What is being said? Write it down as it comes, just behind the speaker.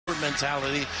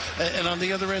mentality. And on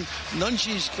the other end,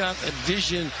 Nunji's got a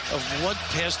vision of what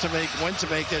pass to make, when to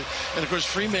make it. And, of course,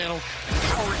 Fremantle,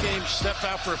 power game, step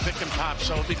out for a pick and pop.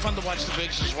 So it'll be fun to watch the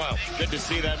bigs as well. Good to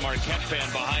see that Marquette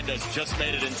fan behind us just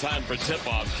made it in time for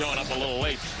tip-off, showing up a little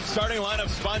late. Starting lineup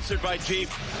sponsored by Jeep.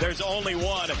 There's only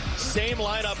one. Same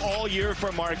lineup all year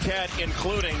for Marquette,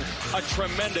 including a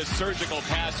tremendous surgical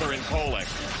passer in Kolek.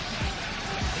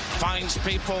 Finds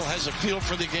people, has a feel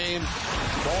for the game.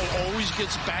 Ball always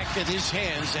gets back at his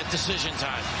hands at decision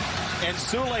time. And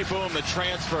Sule Boom, the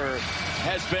transfer,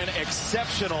 has been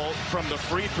exceptional from the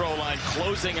free throw line,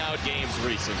 closing out games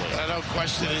recently. I don't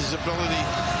question his ability.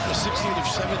 16 of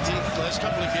 17 last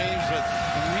couple of games, but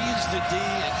reads the D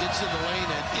and gets in the lane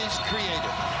and is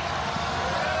creative.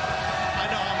 I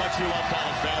know how much you love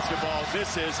college basketball.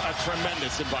 This is a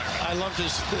tremendous environment. I love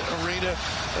this arena.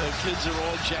 Kids are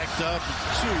all jacked up.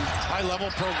 Two high-level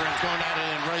programs going at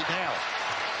it right now.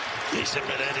 Lisa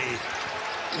Benetti.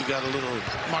 We got a little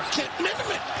Marquette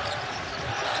minute.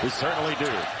 We certainly do.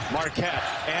 Marquette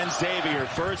and Xavier,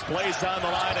 first place on the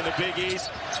line in the Big East.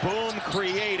 Boom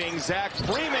creating Zach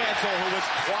Fremantle, who was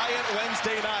quiet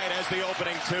Wednesday night as the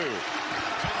opening two.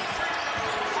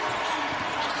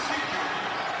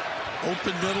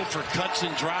 Open middle for cuts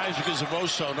and drives because of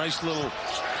Oso. Nice little,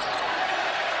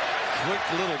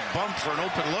 quick little bump for an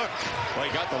open look. Well,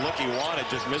 he got the look he wanted,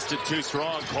 just missed it too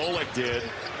strong. Kolek did.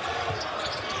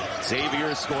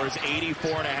 Xavier scores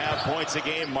 84.5 points a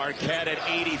game. Marquette at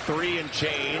 83 and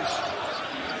change.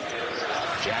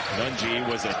 Jack Nunji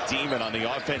was a demon on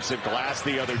the offensive glass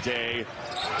the other day.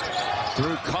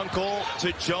 Through Kunkel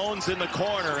to Jones in the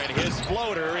corner, and his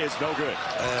floater is no good.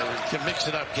 Can mix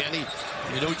it up, can he?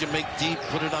 You know he can make deep,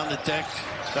 put it on the deck.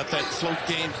 Got that float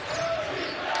game.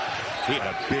 He had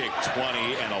a big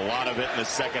 20 and a lot of it in the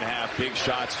second half. Big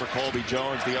shots for Colby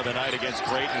Jones the other night against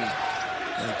Creighton.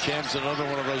 And Cam's another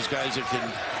one of those guys that can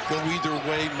go either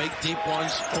way, make deep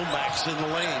ones. Omax in the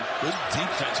lane. Good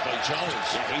defense by Jones.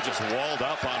 Yeah, he just walled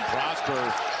up on Prosper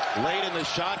late in the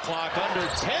shot clock, under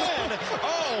 10.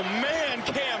 Oh, man,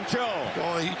 Cam Jones.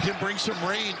 Boy, he can bring some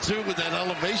rain, too, with that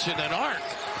elevation and arc.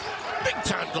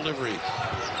 Big-time delivery.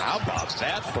 How about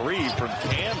that three from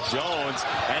Cam Jones?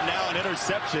 And now an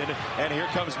interception, and here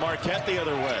comes Marquette the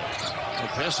other way. A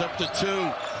pass up to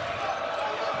two.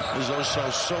 He's also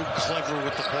so clever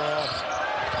with the ball.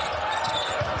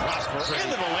 Prosper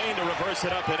into the lane to reverse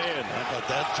it up and in. How about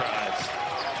that drive?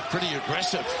 Pretty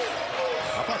aggressive.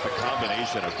 How about the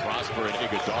combination of Prosper and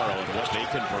Iguodaro and what they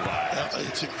can provide?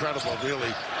 It's incredible,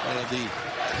 really. The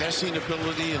passing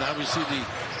ability and obviously the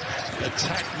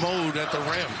attack mode at the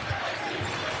rim.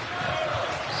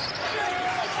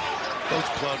 Both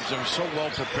clubs are so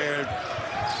well prepared.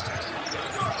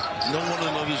 No one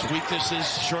of those weaknesses,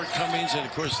 shortcomings, and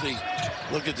of course they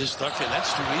look at this duck, and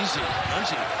that's too easy.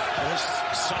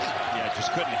 Yeah,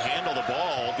 just couldn't handle the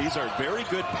ball. These are very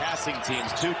good passing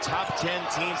teams. Two top 10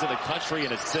 teams in the country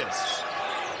in assists.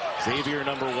 Xavier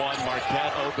number 1,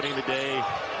 Marquette opening the day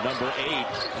number 8.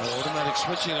 Automatic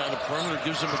switching on the perimeter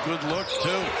gives him a good look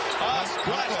too.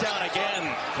 Splash down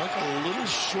again. A little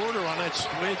shorter on that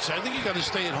switch. I think you got to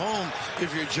stay at home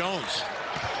if you're Jones.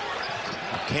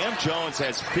 Cam Jones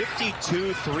has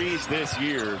 52 threes this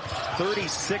year,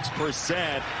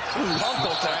 36%.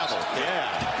 Uncle travel.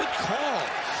 Yeah. Good call.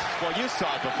 Well, you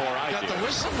saw it before I did. Got the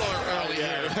whistle early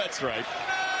here. That's right.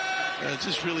 It's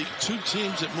just really two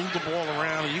teams that move the ball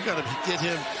around, and you got to get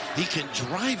him. He can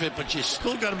drive it, but you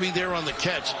still got to be there on the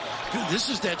catch. Dude, this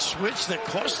is that switch that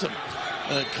cost him.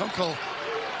 Kunkel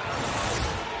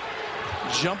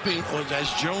jumping as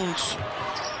Jones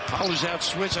powers out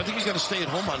switch. I think you got to stay at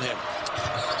home on him.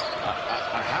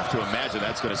 I have to imagine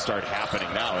that's going to start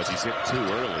happening now as he's hit too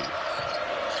early.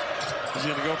 He's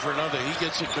going to go for another. He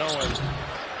gets it going.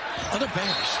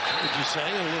 Unabashed, would you say?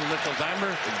 A little nickel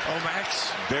dimer.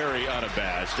 Omax. Very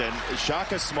unabashed. And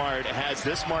Shaka Smart has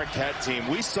this Marquette team.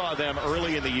 We saw them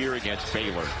early in the year against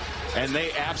Baylor. And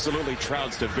they absolutely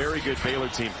trounced a very good Baylor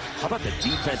team. How about the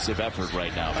defensive effort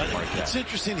right now for Marquette? It's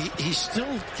interesting. He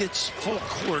still gets full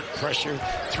court pressure,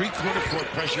 three-quarter court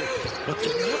pressure, but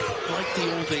they're not like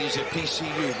the old days at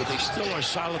PCU, but they still are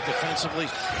solid defensively.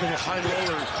 Little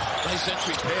high-lower, nice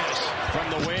entry pass.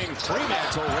 From the wing,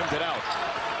 Fremantle rimmed it out.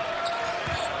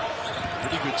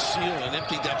 Pretty good seal and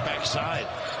emptied that backside.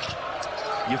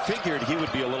 You figured he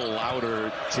would be a little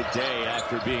louder today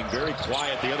after being very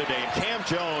quiet the other day. And Cam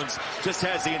Jones just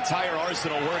has the entire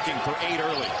arsenal working for 8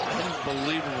 early.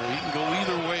 Unbelievable. He can go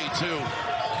either way, too.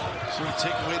 So we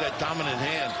take away that dominant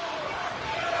hand.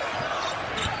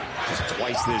 Just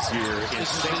twice this year in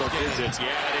single digits.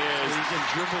 Yeah, it is. He can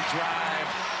dribble drive.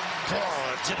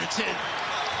 Oh, to the 10.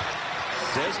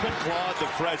 Desmond Claude, the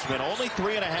freshman, only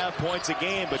 3.5 points a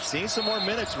game, but seeing some more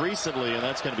minutes recently, and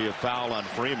that's going to be a foul on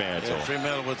Fremantle. Yeah,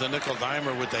 Fremantle with the nickel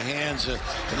dimer with the hands, and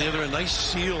the other a nice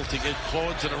seal to get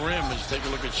Claude to the rim. Let's take a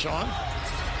look at Sean.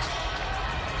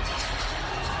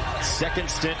 Second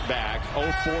stint back,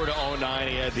 04 to 09.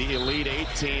 He had the Elite 8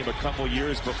 team a couple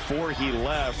years before he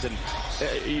left. And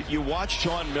you watch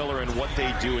Sean Miller and what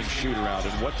they do in shoot-around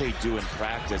and what they do in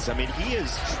practice. I mean, he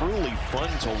is truly fun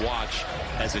to watch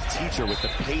as a teacher with the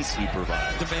pace he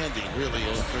provides. Demanding, really.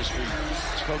 Of course, we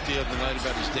spoke the other night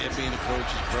about his dad being a coach,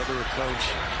 his brother a coach.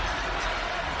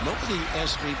 Nobody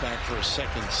asked me back for a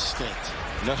second stint.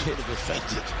 No. Would have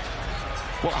offended.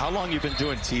 Well, how long you been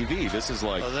doing TV? This is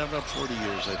like... Well, about 40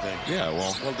 years, I think. Yeah,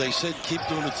 well... Well, they said keep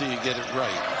doing it till you get it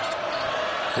right.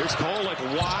 Here's Kolek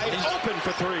wide open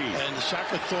for three. And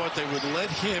Shaka thought they would let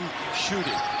him shoot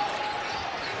it.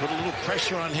 Put a little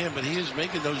pressure on him, but he is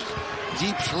making those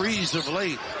deep threes of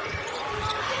late.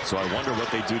 So I wonder what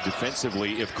they do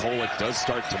defensively if Kolek does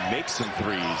start to make some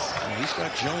threes. Well, he's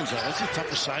got Jones on. That's a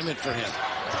tough assignment for him.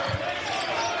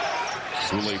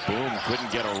 Sule Boom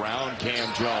couldn't get around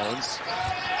Cam Jones.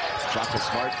 Shaka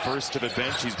Smart first to the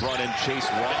bench. He's brought in Chase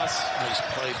Ross. Nice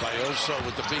play by Oso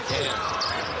with the big hand.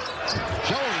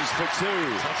 Jones for two.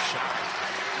 Tough shot.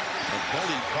 A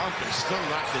belly bump and still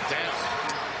knocked it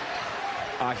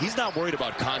down. He's not worried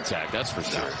about contact, that's for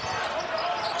sure.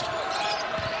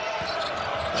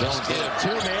 Jones in a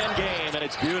two-man game, and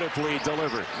it's beautifully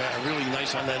delivered. Man, really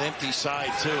nice on that empty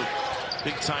side, too.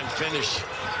 Big-time finish.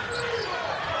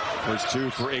 First two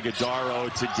for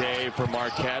Iguodaro today for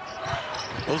Marquette.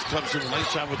 Both clubs do a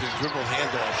nice job with their dribble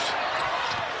handoffs.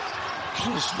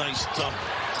 Just nice dump.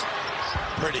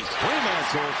 Pretty.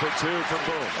 Fremantle for two from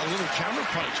Boom. A little counter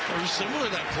punch. Very similar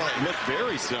to that play. Looked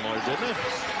very similar, didn't it?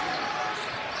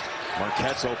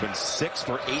 Marquette's open 6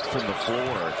 for 8 from the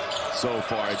floor so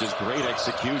far. Just great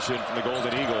execution from the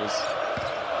Golden Eagles.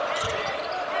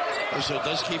 So it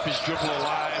does keep his dribble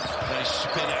alive. Nice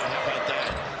spin out. How about that?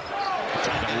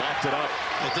 Trying to loft it up.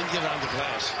 It didn't get on the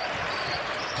glass.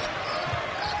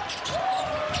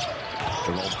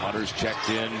 Jerome Hunter's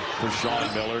checked in for Sean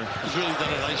Miller. He's really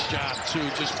done a nice job, too.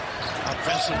 Just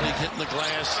offensively hitting the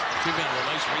glass. Giving him a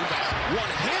nice rebound.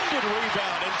 One-handed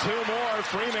rebound and two more.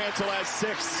 Fremantle has 6.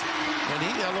 When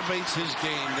he elevates his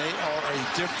game, they are a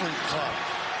different club.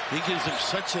 He gives them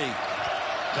such a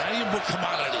valuable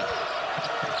commodity.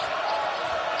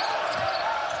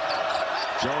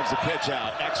 Jones the pitch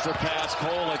out. Extra pass.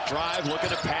 Kolek drive. Looking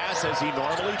to pass as he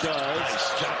normally does.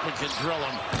 Nice. Joplin can drill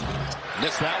him.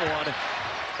 Missed that one.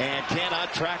 And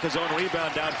cannot track his own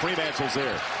rebound down. Fremantle's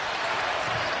there.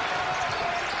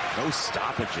 No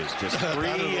stoppages. Just free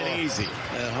and easy.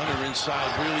 Hunter inside.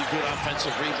 Really good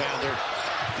offensive rebounder.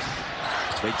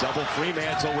 They double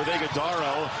Fremantle with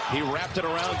Iguodaro. He wrapped it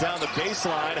around down the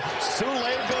baseline.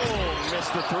 Sule Boom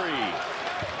missed the three.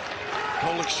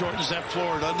 Kolek shortens that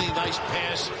floor. Dudley, nice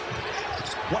pass.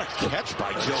 What a catch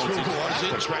by Jones. Was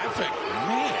in traffic.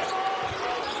 Man.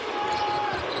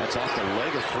 That's off the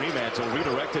leg of Fremantle.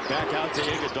 Redirected back out to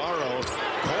Iguodaro.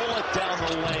 Kolek down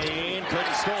the lane.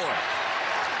 Couldn't score.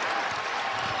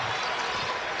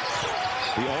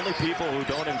 The only people who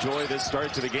don't enjoy this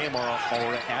start to the game are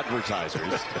our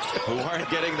advertisers who aren't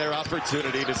getting their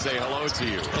opportunity to say hello to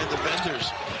you. And the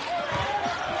vendors.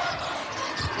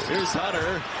 Here's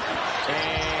Hunter.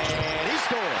 And he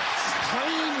scores.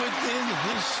 Playing within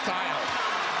his style.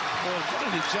 Well, what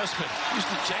an adjustment.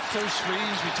 Used to jack those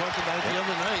threes we talked about the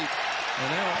other night. And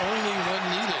now only one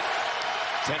needed.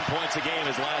 10 points a game.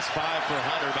 His last 5 for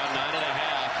Hunter, about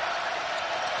 9.5.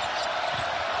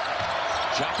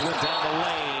 Joplin down the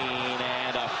lane,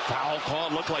 and a foul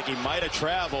call. Looked like he might have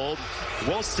traveled.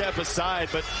 We'll step aside,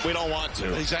 but we don't want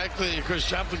to. Exactly. Of course,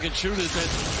 Joplin can shoot it.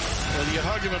 Then you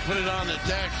hug him and put it on the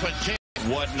deck, but can't.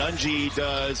 What Nunji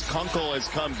does, Kunkel has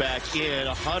come back in.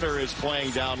 Hunter is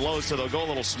playing down low, so they'll go a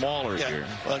little smaller here.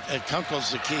 Well, and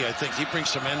Kunkel's the key. I think he brings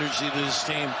some energy to this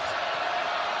team.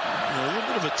 A little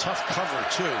bit of a tough cover,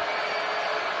 too.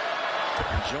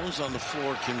 And Jones on the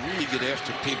floor can really get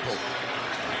after people.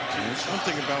 And it's one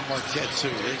thing about Marquette,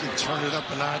 too. They can turn it up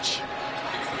a notch.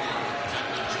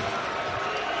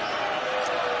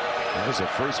 That was a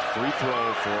first free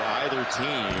throw for either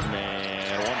team,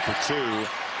 and 1 for 2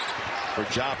 for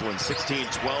Joplin.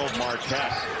 16-12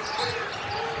 Marquette.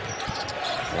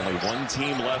 Only one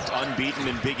team left unbeaten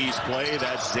in Big East play.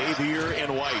 That's Xavier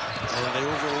in white. And they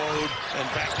overload and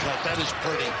back cut. That is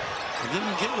pretty. They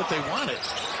didn't get what they wanted.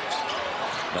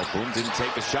 No, Boom didn't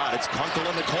take the shot. It's Kunkel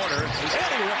in the corner, and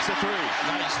he rips a three.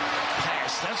 Nice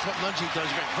pass. That's what Nunji does.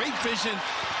 Got great vision,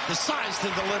 the size to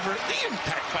deliver, the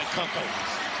impact by Kunkel.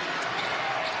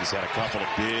 He's had a couple of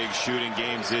big shooting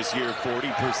games this year.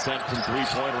 40% from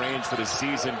three-point range for the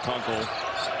season, Kunkel.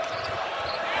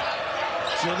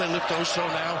 So they lift Oso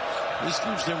now. This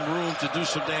gives them room to do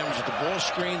some damage with the ball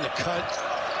screen, the cut,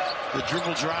 the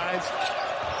dribble drive.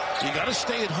 You got to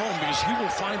stay at home because he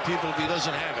will find people if he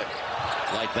doesn't have it.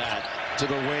 Like that. To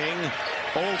the wing.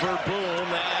 Over boom.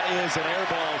 That is an air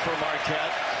ball for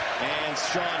Marquette. And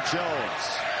Sean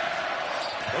Jones.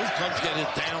 Both clubs get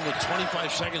it down with 25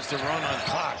 seconds to run on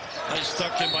clock. Nice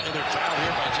stuck in by another foul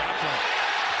here by Joplin.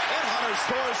 And Hunter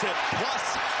scores it,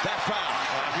 plus that foul.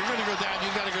 If you're going to go down, you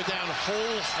got to go down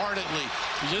wholeheartedly.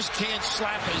 You just can't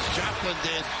slap as Joplin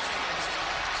did.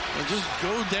 And just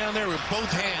go down there with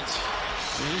both hands.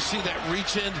 And you see that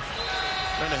reach in,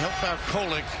 trying to help out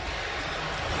Kolick.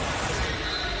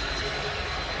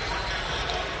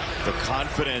 The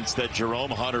confidence that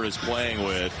Jerome Hunter is playing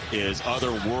with is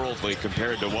otherworldly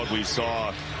compared to what we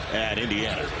saw at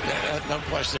Indiana. Yeah, no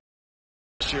question.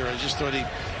 Sure, I just thought he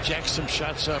jacked some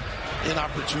shots up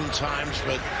inopportune times,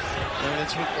 but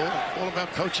it's all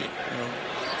about coaching.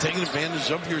 Taking advantage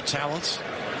of your talents.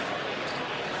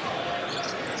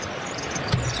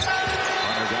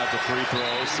 Hunter got the free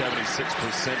throw,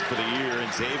 76% for the year,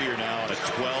 and Xavier now on a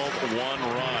 12-1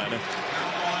 run.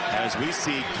 As we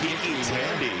see Kiki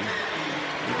Tandy.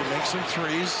 He can make some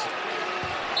threes.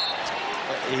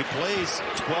 He plays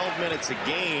 12 minutes a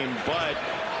game, but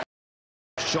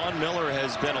Sean Miller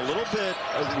has been a little bit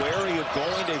wary of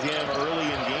going to him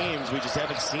early in games. We just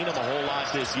haven't seen him a whole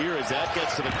lot this year as that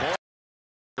gets to the corner.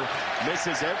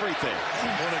 Misses everything.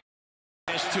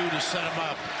 Last two to set him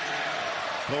up.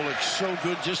 Kolick so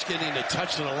good just getting a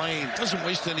touch in the lane. Doesn't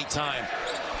waste any time.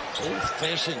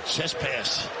 Old-fashioned chest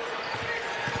pass.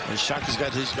 And Shaka's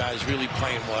got his guys really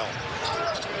playing well.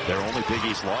 Their only Big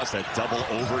East loss, that double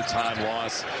overtime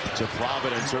loss to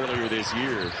Providence earlier this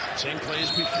year. Same play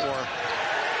as before.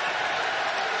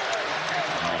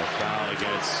 And a foul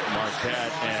against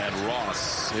Marquette and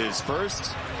Ross. His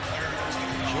first.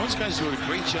 Those guys do a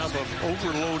great job of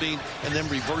overloading and then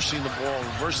reversing the ball,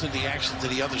 reversing the action to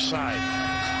the other side.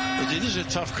 But it is a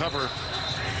tough cover.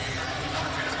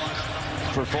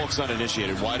 For folks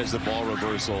uninitiated, why does the ball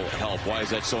reversal help? Why is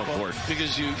that so important?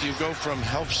 Because you go from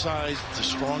help side to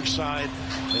strong side,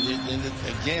 and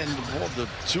again, the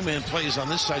two-man plays on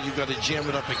this side, you've got to jam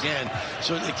it up again.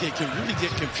 So it can really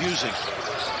get confusing.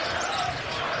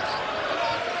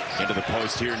 Into the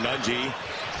post here, Nunji.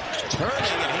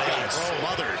 Turning, and he got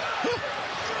smothered.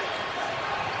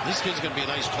 This kid's going to be a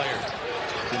nice player.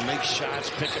 He can make shots,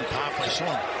 pick and pop. I saw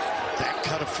him back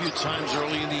cut a few times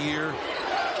early in the year.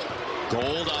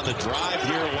 Gold on the drive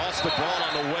here, lost the ball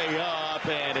on the way up,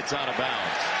 and it's out of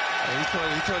bounds. He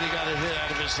thought he got a hit out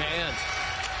of his hand.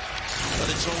 But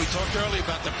it's what we talked earlier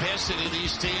about the passing of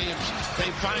these teams.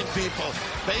 They find people,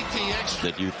 make the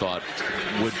extra. That you thought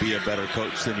would be a better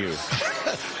coach than you.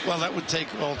 Well, that would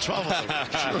take all 12 of them.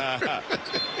 Sure.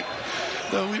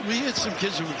 No, we had some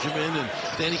kids who would come in, and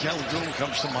Danny Calagill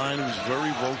comes to mind, who was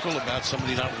very vocal about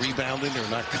somebody not rebounding or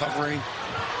not covering.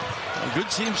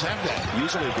 Good teams have that.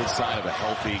 Usually a good sign of a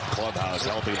healthy clubhouse,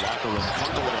 healthy locker room.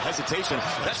 Comes a little hesitation.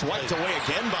 That's wiped away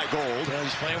again by Gold. Yeah,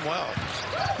 he's playing well.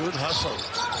 Good hustle.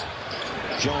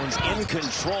 Jones in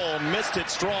control, missed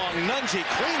it strong. Nunji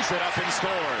cleans it up and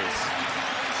scores.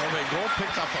 Gold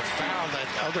picked up a foul that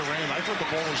other end. I thought the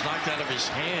ball was knocked out of his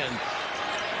hand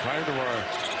prior to our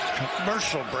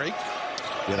commercial break.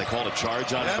 Yeah, they called a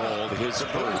charge on Gold, his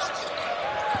first.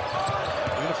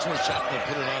 Beautiful shot and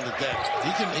put it on the deck.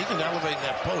 He can elevate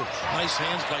that post. Nice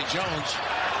hands by Jones.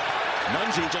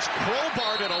 Nunji just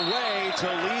crowbarred it away to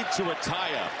lead to a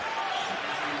tie-up.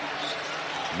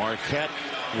 Marquette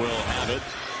will have it.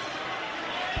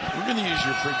 We're going to use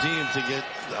your per diem to get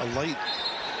a light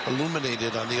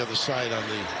illuminated on the other side on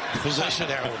the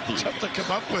possession arrow. Tough to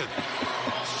come up with.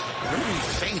 Very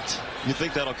faint. You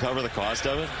think that'll cover the cost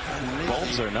of it? Maybe.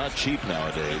 Bulbs are not cheap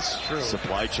nowadays. True.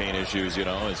 Supply chain issues, you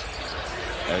know,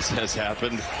 as has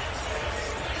happened.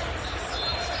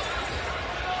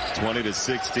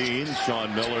 20-16.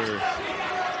 Sean Miller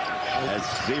has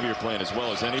Xavier playing as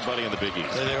well as anybody in the Big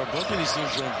East. They were both of these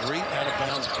teams doing great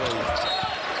out-of-bounds play. A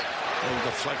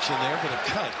deflection there, but a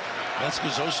cut. That's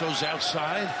because Oso's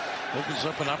outside. Opens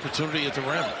up an opportunity at the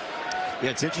rim.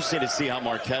 Yeah, it's interesting to see how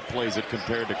Marquette plays it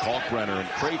compared to Kalkbrenner and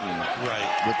Creighton. Right.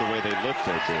 With the way they lift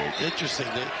their big. Interesting.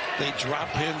 They drop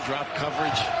him, drop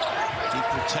coverage. He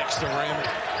protects the rim.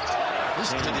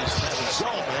 This kid is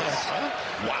so bad. Huh?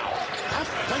 Wow.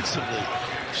 Offensively,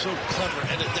 so clever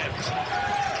and adept.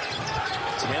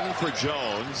 10 for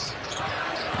Jones.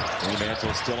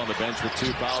 Mantle still on the bench with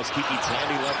 2 fouls. Kiki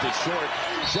Tandy left it short.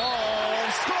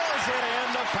 Jones scores it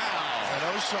in the foul.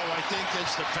 And also, I think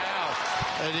it's the foul.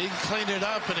 And he cleaned it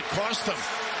up, and it cost him.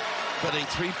 But a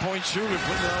three-point shooter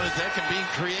putting it on the deck and being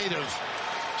creative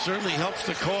certainly helps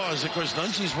the cause. Of course,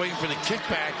 Nunji's waiting for the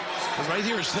kickback. And right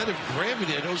here, instead of grabbing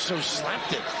it, Oso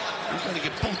slapped it. He's going to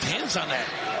get both hands on that.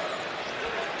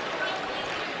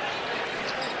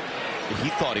 He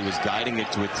thought he was guiding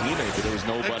it to a teammate, but there was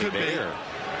nobody there.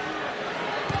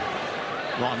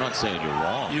 Well, I'm not saying you're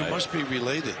wrong. You must be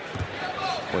related.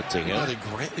 What, to him?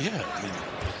 Yeah, I mean,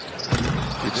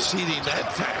 conceding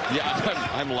that fact. Yeah,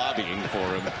 I'm lobbying for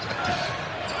him.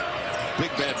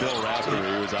 Big Bad Bill Rafter,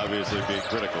 he was obviously being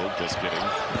critical. Just kidding.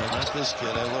 No, not this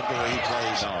kid. I love the way he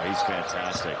plays. No, he's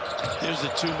fantastic. There's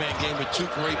a two-man game with two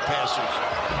great passers.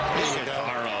 There you go.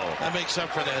 That makes up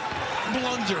for that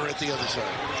blunder at the other side.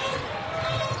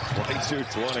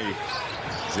 22-20.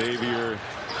 Xavier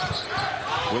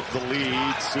with the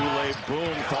lead. Sule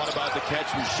Boom thought about the catch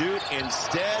and shoot.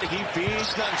 Instead, he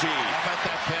feeds Nunji. How about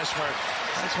that pass mark?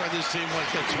 That's why this team went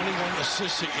to 21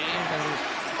 assists a game. And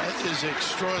that is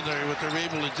extraordinary what they're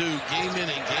able to do game in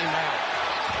and game out.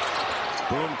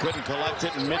 Boom couldn't collect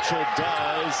it, and Mitchell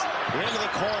does. Into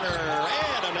the corner,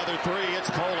 and another three. It's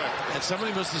Kohler. And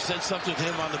somebody must have said something to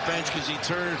him on the bench because he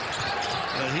turned.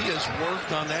 He has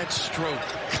worked on that stroke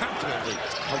confidently.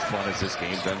 How fun has this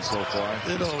game been so far?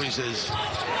 It always is.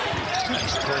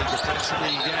 Nice play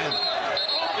defensively again.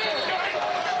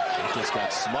 It just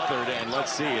got smothered, and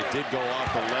let's see, it did go off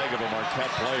the leg of a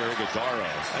Marquette player, Iguodaro.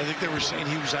 I think they were saying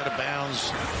he was out of bounds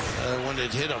when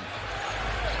it hit him.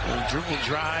 And dribble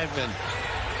drive and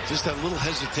just that little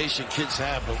hesitation kids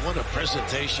have, but what a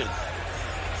presentation.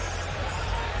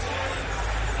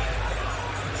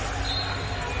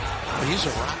 He's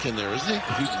a rock in there, isn't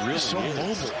he? He really is. So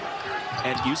mobile.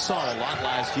 And you saw a lot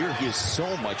last year. He is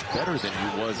so much better than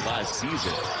he was last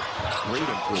season. Great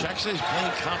improvement. Jackson is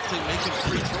playing confidently, making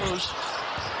free throws.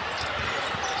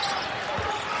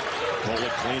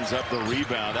 Pollock cleans up the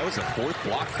rebound. That was a fourth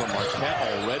block from Marquette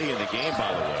already in the game,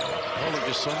 by the way. Pollock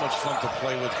is so much fun to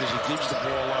play with because he gives the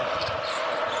ball up.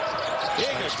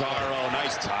 Iguodaro,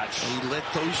 nice touch. And he let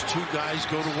those two guys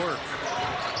go to work.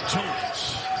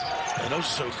 Jones. And oh,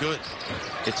 so good.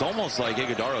 It's almost like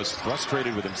Iguodaro's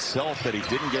frustrated with himself that he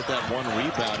didn't get that one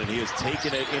rebound, and he has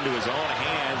taken it into his own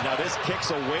hands. Now this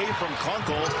kicks away from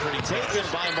Kunkel. Pretty taken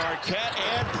by Marquette,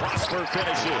 and Prosper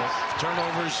finishes.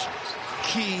 Turnovers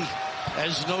key,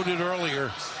 as noted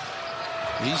earlier.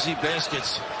 Easy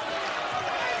baskets.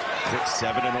 Quick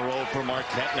 7 in a row for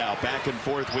Marquette now. Back and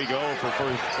forth we go for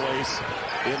first place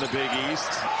in the Big East.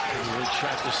 We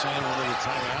tried to say one of the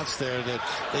timeouts there that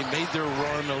they made their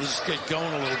run. They'll just get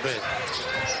going a little bit.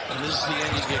 And this is the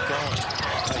end you get going.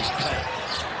 Nice cut.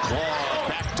 Claw,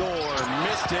 back door,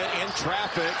 missed it in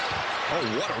traffic. Oh,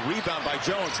 what a rebound by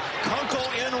Jones. Kunkel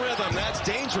in rhythm. That's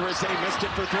dangerous, and he missed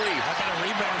it for three. How about a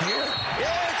rebound here?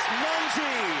 It's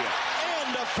Nunji,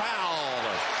 and a foul.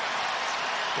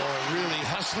 Boy, really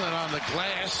hustling on the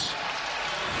glass.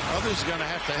 Others are going to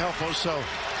have to help also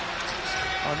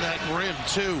on that rim,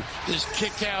 too. This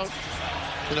kick out.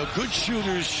 You know, good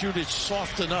shooters shoot it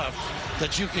soft enough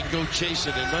that you can go chase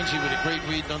it. And Nunji with a great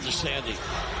read and understanding.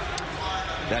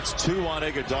 That's 2 on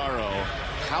Iguodaro.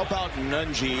 How about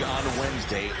Nunji on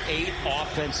Wednesday? 8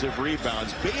 offensive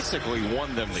rebounds. Basically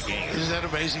won them the game. Isn't that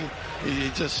amazing?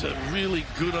 It's just a really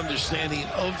good understanding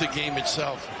of the game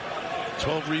itself.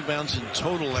 12 rebounds in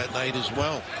total that night as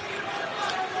well.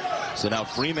 So now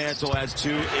Fremantle has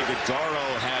 2. Iguodaro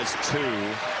has 2.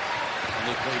 And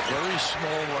they play very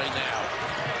small right now.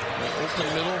 Open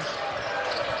middle.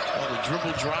 On the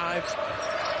dribble drive.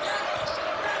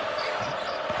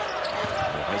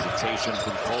 Hesitation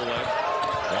from Pollock.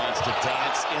 Wants to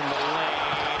dance in the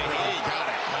lane. He got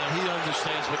it. He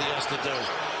understands what he has to do.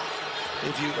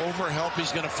 If you overhelp,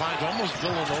 he's going to find almost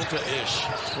Villanova-ish.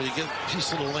 Where you get a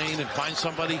piece of the lane and find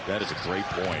somebody. That is a great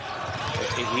point.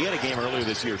 He had a game earlier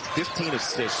this year, 15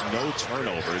 assists, no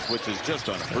turnovers, which is just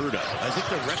unheard of. I think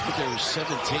the record there was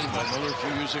 17 by Miller a few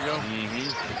years ago.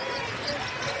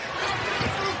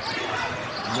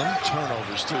 No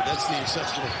turnovers, too. That's the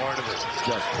exceptional part of it.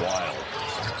 Just wild.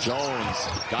 Jones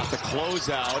got the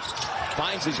closeout,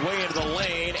 finds his way into the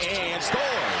lane, and scores.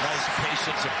 Nice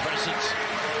patience and presence.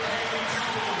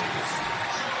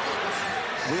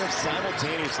 We have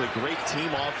simultaneously great team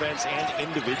offense and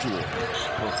individual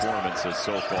performances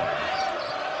so far.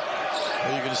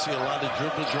 Well, you're going to see a lot of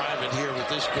dribble driving here with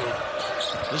this group.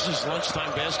 This is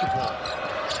lunchtime basketball.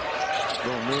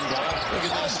 Little moon ball. Look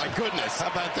at this. Oh, my goodness. How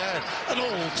about that? An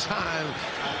old-time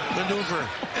maneuver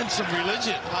and some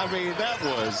religion. I mean, that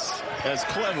was as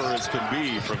clever as can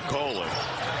be from Kohler.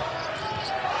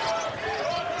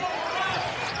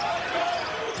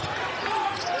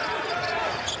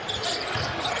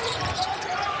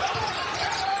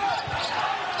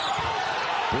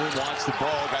 Boone wants the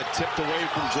ball. Got tipped away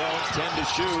from Jones. 10 to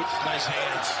shoot. Nice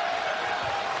hands.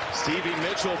 Stevie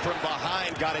Mitchell from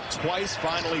behind got it twice,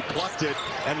 finally plucked it,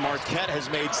 and Marquette has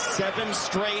made 7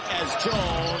 straight as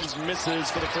Jones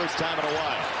misses for the first time in a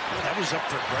while. Yeah, that was up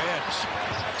for grabs.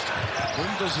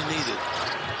 Boone doesn't need it.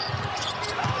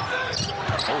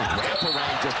 Oh,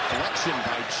 wraparound deflection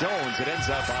by Jones. It ends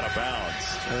up out of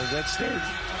bounds.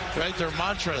 That's their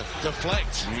mantra,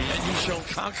 deflect, and you shall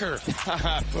conquer.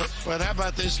 but how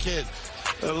about this kid?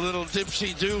 A little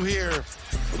dipsy-do here.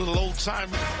 A little old-time.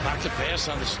 Knocked a pass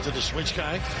on to the switch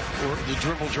guy or the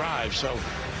dribble drive. So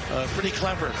pretty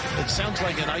clever. It sounds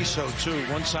like an ISO, too.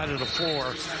 One side of the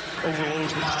floor,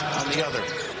 overloaded on the other.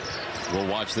 We'll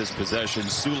watch this possession.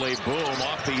 Sule Boom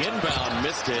off the inbound.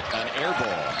 Missed it. An air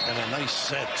ball. And a nice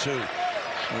set, too.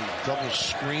 A double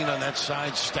screen on that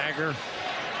side. Stagger.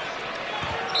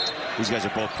 These guys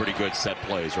are both pretty good set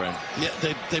plays, right? Yeah,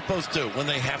 they both do when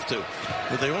they have to.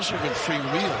 But they also can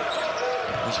freewheel.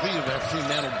 And speaking of that,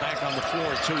 Fremantle back on the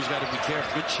floor, too. He's got to be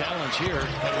careful. Good challenge here,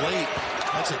 but late.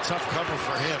 That's a tough cover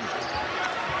for him.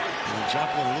 And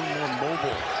Joplin a little more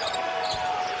mobile.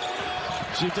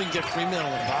 See if they can get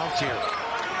Fremantle involved here.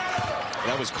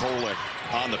 That was Kolek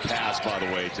on the pass, by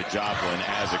the way, to Joplin,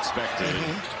 as expected.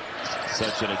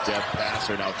 Such an adept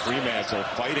passer. Now Fremantle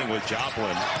fighting with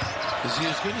Joplin. Is he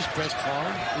as good as Brett Favre,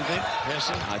 you think,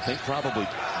 passing? I think probably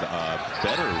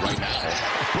better right now.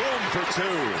 Boom for 2.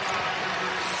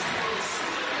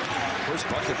 First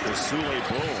bucket for Sule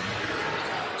Boom.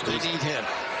 They need him.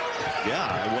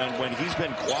 Yeah, when he's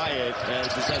been quiet, it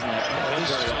just hasn't happened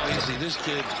very often. This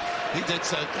kid, he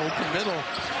gets that open middle.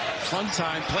 Fun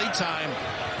time, play time.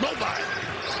 Nobody.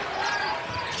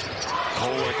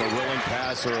 Kolek, a willing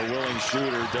passer, a willing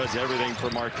shooter, does everything for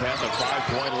Marquette, a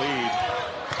 5-point lead.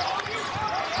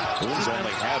 Boone's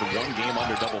only had 1 game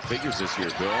under double figures this year,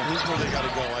 Bill. Here's where they got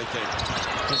to go, I think.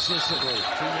 Consistently.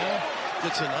 Fremantle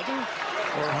gets another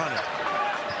or Hunter?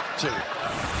 2.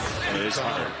 It is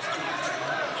Hunter.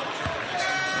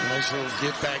 A nice little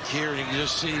get back here, and you can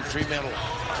just see Fremantle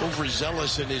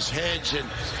overzealous in his hedge. And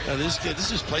this kid,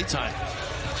 this is playtime.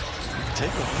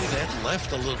 Take away that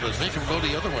left a little bit, make him go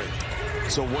the other way.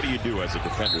 So what do you do as a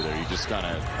defender there? You just kind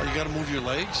of... You got to move your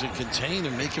legs and contain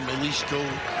and make him at least go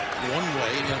one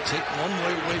way. You know, take one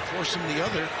way away, force him the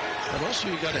other. But also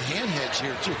you got a hand hedge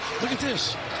here too. Look at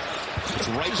this. It's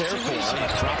right there for him.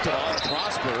 Dropped it off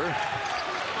Prosper.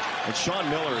 And Sean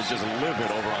Miller is just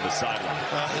livid over on the sideline.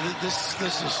 This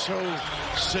is so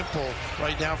simple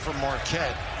right now for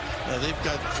Marquette. They've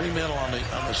got Fremantle on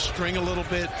the string a little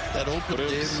bit. That open there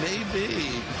may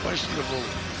be questionable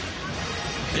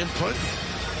input.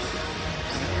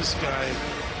 This guy,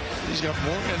 he's got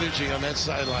more energy on that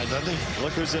sideline, doesn't he?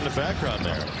 Look who's in the background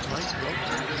there. Nice.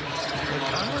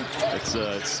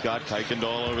 It's Scott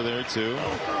Kuykendall over there too.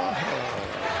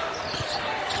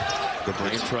 The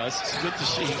brain trust. Good to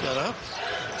see he got up.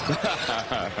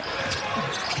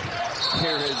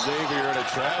 Here is Xavier to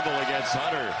travel against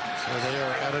Hunter. So they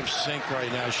are out of sync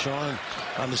right now. Sean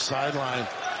on the sideline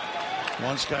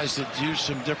wants guys to do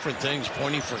some different things,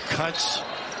 pointing for cuts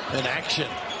and action.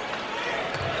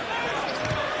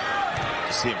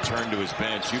 You see him turn to his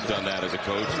bench. You've done that as a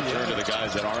coach. You turn to the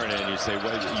guys that aren't in. You say,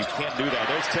 well, you can't do that.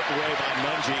 There's tipped away by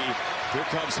Mungie. Here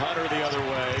comes Hunter the other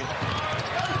way.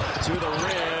 To the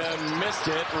rim. Missed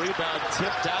it. Rebound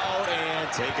tipped out and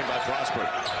taken by Prosper.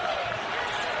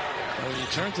 When you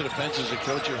turn to the bench as a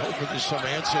coach, you're hoping there's some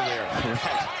answer there.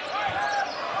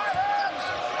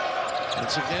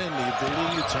 Once again, the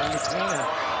ability to turn the corner.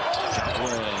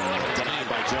 Denied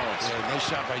by Jones. Yeah, nice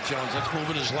shot by Jones. That's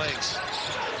moving his legs.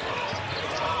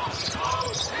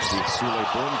 See if Sule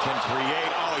Boom can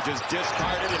create. Oh, he just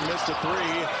discarded and missed a 3.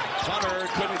 Hunter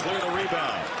couldn't clear the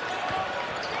rebound.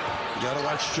 You got to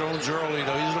watch Jones early,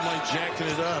 though. He doesn't mind jacking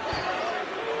it up.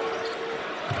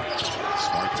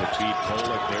 Smart to feed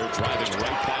Kolek there, driving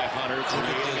right by Hunter,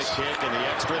 creating a kick, and the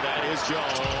extra, that is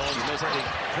Jones.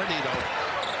 Pretty, though.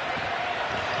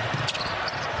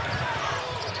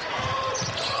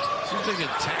 See if they can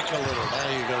tack a little.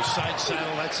 There you go. Side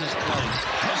saddle, that's his play.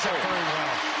 Does it very well.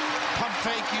 Pump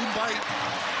fake, you bite.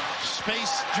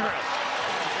 Space drip.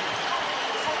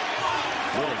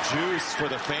 Little juice for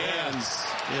the fans.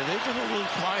 Yeah, they've been a little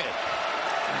quiet.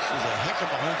 This is a heck of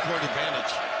a home court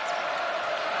advantage.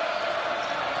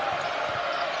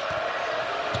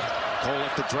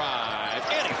 Kolek the drive,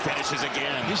 and he finishes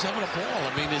again. He's having a ball.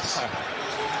 I mean, it's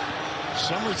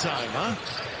summertime, huh?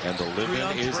 And the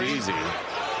living is easy.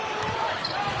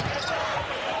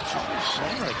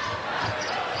 Sorry.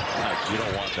 You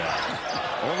don't want that.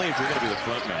 Only if you're going to be the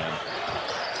front man.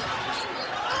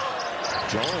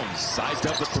 Jones sized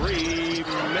up the three,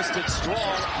 missed it strong,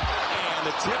 and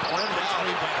the tip went down.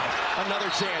 Another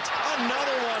chance,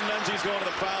 another one. Nunji's going to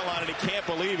the foul line, and he can't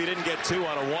believe he didn't get two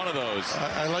on one of those.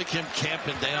 I like him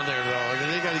camping down there, though. I mean,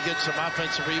 they got to get some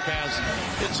offensive rebounds,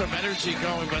 get some energy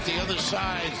going. But the other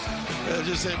side,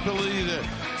 just the ability to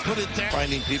put it down.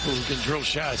 Finding people who can drill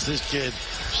shots. This kid,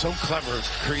 so clever,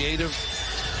 creative.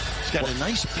 He's got a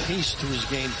nice pace to his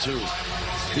game, too.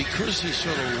 Because he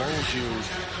sort of lulls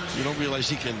you, you don't realize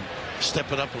he can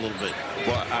step it up a little bit.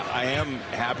 Well, I am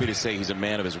happy to say he's a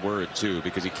man of his word, too,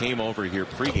 because he came over here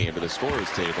pregame to the scorer's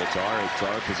table, to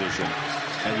our position,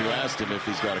 and you asked him if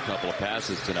he's got a couple of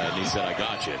passes tonight, and he said, I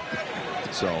got you.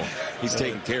 So he's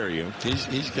taking care of you.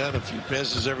 He's got a few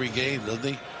passes every game, doesn't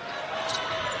he?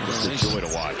 It's a joy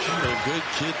to watch. A good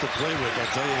kid to play with,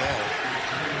 I'll tell you that.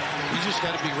 You just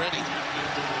got to be ready.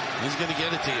 He's going to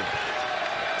get it to you.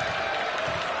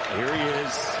 Here he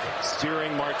is,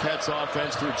 steering Marquette's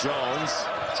offense through Jones.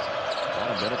 A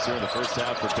lot of minutes here in the first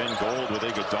half for Ben Gold with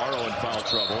Iguodaro in foul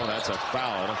trouble, and that's a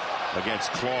foul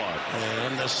against Claude.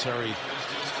 And unnecessary.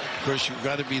 Of course, you've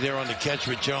got to be there on the catch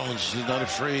with Jones. He's not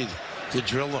afraid to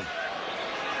drill him.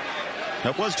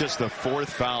 That was just the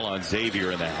fourth foul on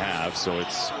Xavier in the half, so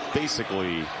it's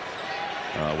basically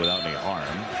without any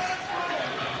harm.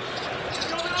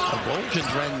 Gold can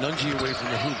drag Nunji away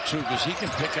from the hoop, too, because he can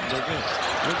pick him. Look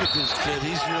at this kid.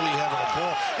 He's really having a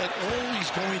ball. And always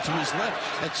going to his left.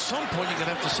 At some point, you're going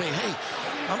to have to say, hey,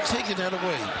 I'm taking that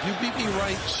away. You beat me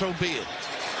right, so be it.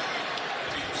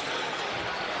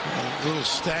 A little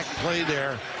stack play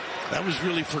there. That was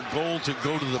really for Gold to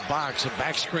go to the box. A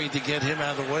back screen to get him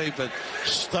out of the way, but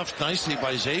stuffed nicely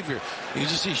by Xavier. You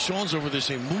just see Sean's over there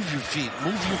saying, move your feet,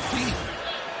 move your feet.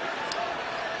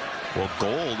 Well,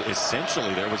 Gold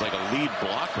essentially there was like a lead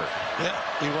blocker. Yeah,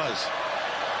 he was.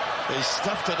 They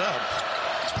stuffed it up.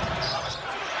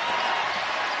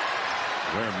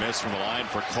 Rare miss from the line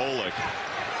for Kolek.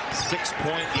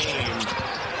 6-point game.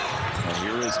 And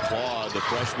here is Claude, the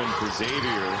freshman for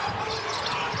Xavier.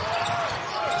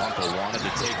 Uncle wanted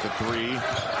to take the three.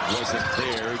 Wasn't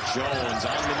there. Jones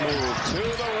on the move to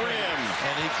the rim.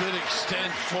 And he could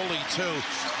extend fully, too.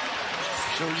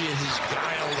 Show you his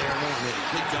guile there a little bit.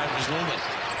 Big guy was moving.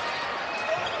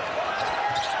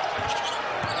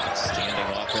 Standing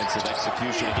offensive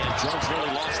execution again. Jones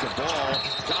really lost the ball.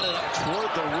 Got it up toward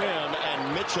the rim,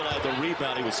 and Mitchell had the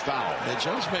rebound. He was fouled. Yeah,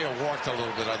 Jones may have walked a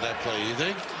little bit on that play. You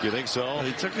think? You think so?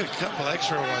 He took a couple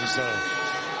extra ones, though.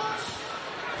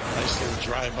 Nice little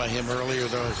drive by him earlier,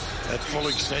 though. That full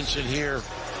extension here.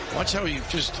 Watch how he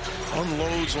just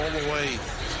unloads all the way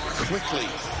quickly.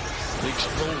 They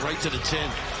go right to the 10.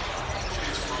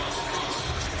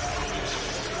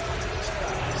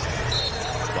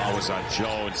 Ball was on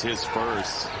Jones, his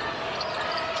first.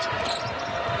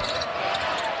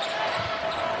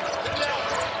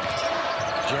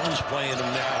 Jones playing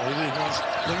him now.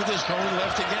 Look at this, going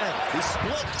left again. He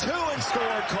split two and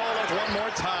scored. Kolek one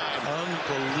more time.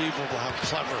 Unbelievable how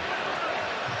clever.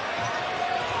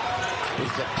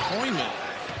 His deployment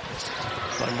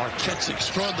by Marquette's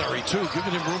extraordinary, too,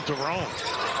 giving him room to roam.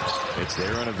 It's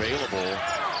there and available.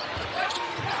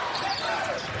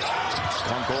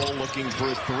 Kunkel looking for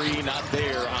a three, not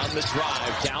there. On the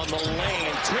drive, down the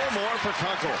lane. Two more for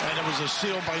Kunkel. And it was a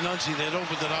steal by Nunji that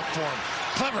opened it up for him.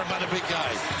 Clever by the big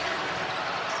guy.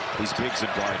 These bigs and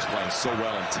guards playing so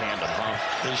well in tandem, huh?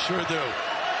 They sure do.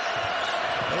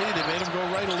 Hey, they made him go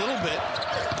right a little bit.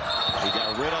 He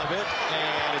got rid of it,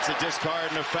 and it's a discard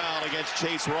and a foul against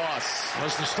Chase Ross.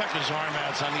 Must have stuck his arm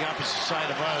out on the opposite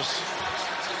side of us.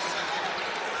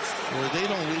 Where they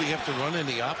don't really have to run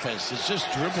any offense. It's just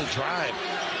dribble drive.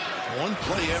 One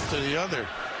play after the other.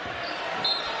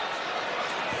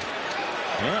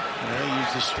 Yeah,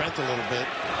 use the strength a little bit.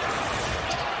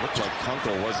 Looked like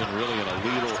Kunkel wasn't really in a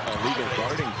legal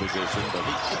guarding position, but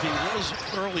he was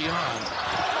early on.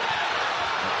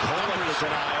 Kolek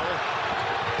denial.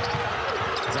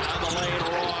 Down the lane,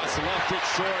 Ross left it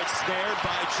short, snared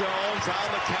by Jones on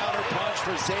the counter punch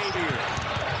for Xavier.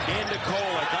 Into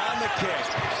Kolek on the kick.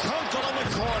 Kunkel in the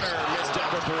corner, missed it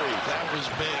for three. That was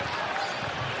big.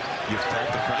 You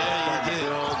felt the crowd. Yeah, you did.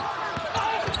 Build.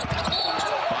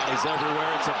 Bodies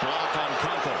everywhere. It's a block on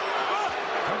Kunkel.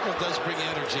 Kunkel does bring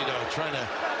energy, though, trying to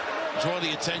draw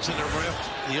the attention of the ref.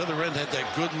 The other end had that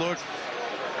good look.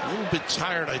 A little bit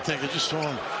tired, I think. I just saw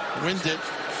him winded.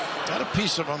 Got a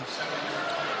piece of him.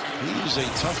 He was a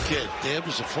tough kid. Dad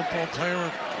was a football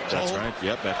player. That's right.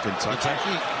 Yep, at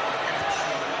Kentucky.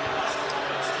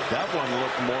 That one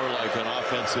looked more like an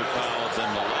offensive foul than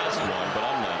the last one, but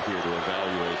I'm not here to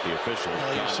evaluate the officials.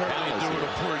 Well, you're certainly doing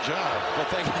a poor job.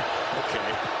 Well, thank you. Okay.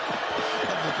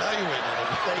 I'm evaluating it.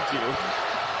 Thank you.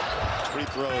 Free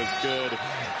throw is good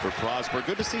for Prosper.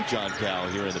 Good to see John Cal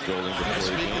here in the building.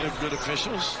 Speaking of good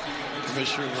officials,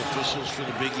 commissioner of officials for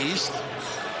the Big East.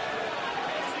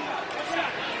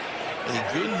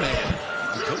 A good man.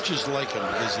 The coaches like him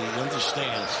because he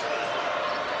understands.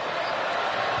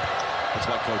 That's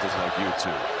why coaches like you,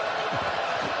 too.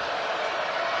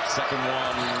 Second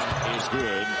one is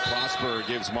good. Prosper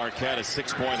gives Marquette a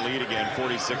 6-point lead again,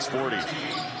 46-40.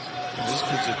 This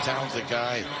kid's a talented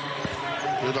guy.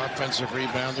 Good offensive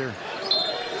rebounder.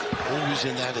 Always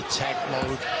in that attack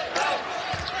mode.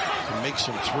 Can make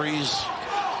some threes.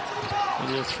 A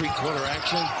little three-quarter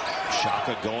action.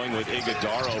 Shaka going with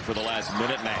Iguodaro for the last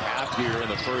minute and a half here in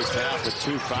the first half with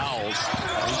 2 fouls.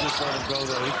 He just let him go,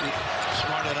 though. He's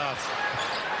smart enough.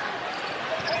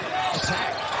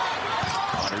 Attack.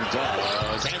 Hunter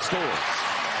does and scores.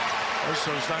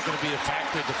 Also, it's not going to be a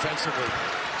factor defensively.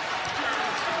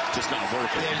 Just not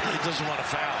working. He doesn't want to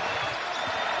foul.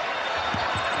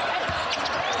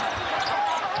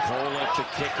 Kolek to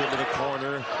kick into the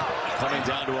corner. Coming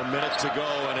down to a minute to go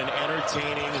and an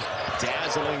entertaining,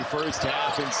 dazzling first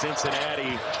half in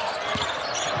Cincinnati.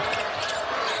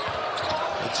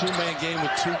 A two-man game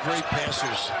with 2 great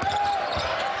passers.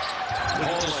 Look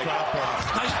at this drop off.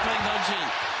 Nice play, Nungy.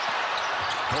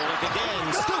 Kolek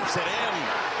again, scoops it in.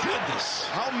 Goodness.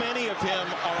 How many of him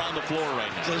are on the floor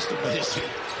right now? Just amazing.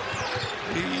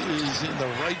 He is in the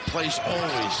right place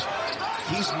always.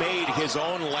 He's made his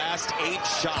own last 8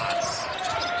 shots.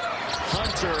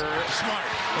 Hunter, smart.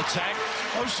 Attack.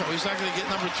 Oh, so he's not going to get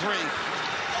number 3. 1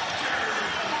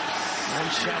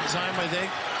 shot time, I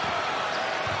think.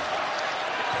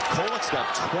 Kolek's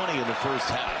got 20 in the first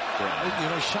half. You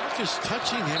know, Shaka's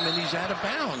touching him, and he's out of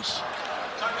bounds.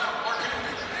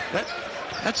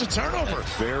 That's a turnover.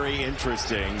 Very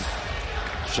interesting.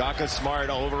 Shaka Smart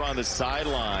over on the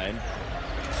sideline.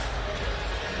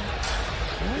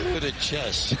 Look at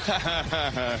chess.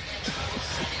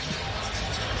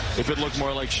 If it looked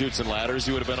more like Chutes and Ladders,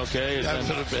 you would have been okay? That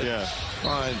would have been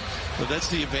fine. But that's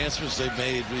the advancements they've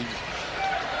made. We've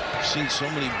seen so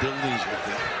many buildings with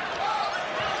it.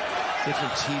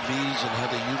 Different TVs and how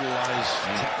they utilize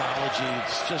technology.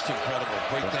 It's just incredible.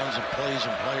 Breakdowns of plays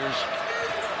and players.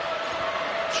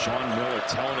 Sean Miller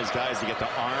telling his guys to get the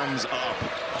arms up.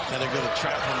 And they're going to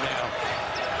trap him now.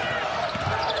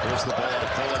 There's the ball out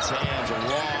of Kolek's hands.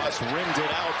 Ross rimmed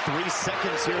it out. 3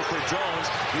 seconds here for Jones.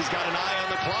 He's got an eye on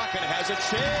the clock and has a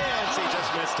chance. He just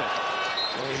missed it.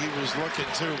 Well, he was looking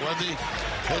too, wasn't he?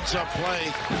 Heads up play.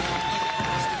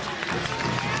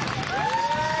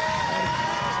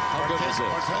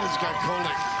 Marquette's got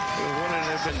Kolek. Wouldn't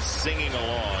have been singing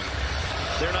along.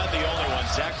 They're not the only ones.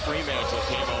 Zach Fremantle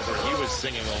came over. He was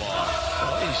singing along.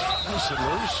 Well, he's nice and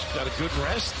loose. Got a good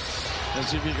rest. Let's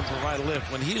see if he can provide a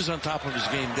lift. When he is on top of his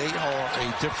game, they are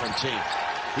a different team.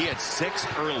 He had 6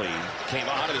 early, came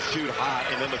out of the shoot hot,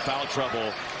 and then the foul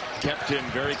trouble kept him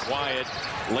very quiet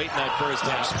late in that first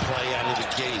half. Play out of the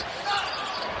gate.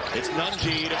 It's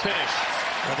Nungy to finish.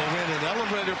 Well, they ran an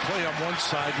elevator play on one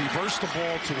side, reversed the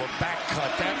ball to a back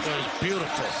cut. That was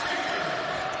beautiful.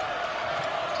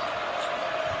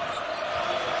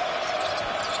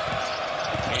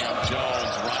 Cam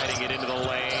Jones riding it into the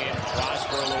lane.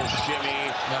 Prosper a little shimmy.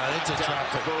 It's a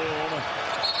traffic. Boom.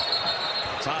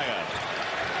 Taya.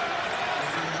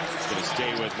 Going to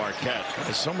stay with Marquette.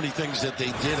 There's so many things that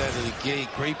they did out of the gate.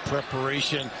 Great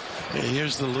preparation.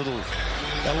 Here's the little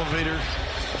elevator.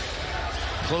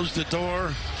 Close the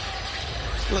door.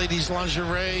 Ladies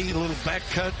lingerie. A little back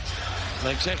cut.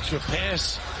 Nice extra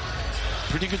pass.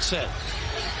 Pretty good set.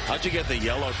 How'd you get the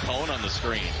yellow cone on the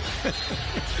screen?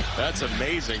 That's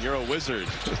amazing. You're a wizard.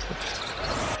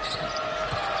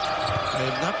 I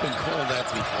have not been called that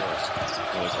before.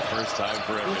 It was the first time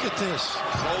for him. Look at this.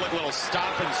 Kolek little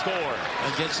stop and score.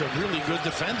 Against a really good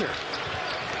defender.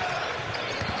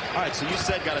 All right, so you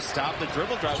said got to stop the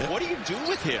dribble drive. What do you do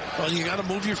with him? Well, you got to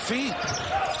move your feet.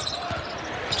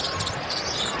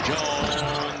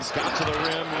 Jones got to the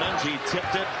rim. Nungy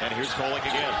tipped it, and here's Kolek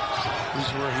again. This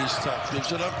is where he's tough.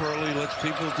 Gives it up early, lets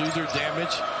people do their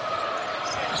damage.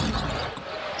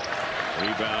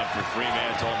 Rebound for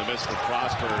Fremantle on the miss for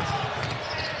Prosper.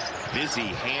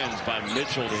 Busy hands by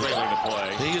Mitchell trailing the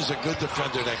play. He is a good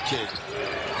defender, that kid.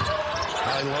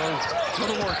 High low. Go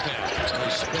to work now.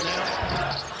 Nice spin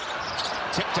out.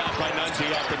 Tipped out by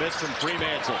Nungy off the miss from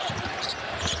Fremantle.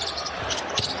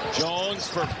 Jones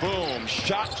for Boom.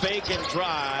 Shot, fake, and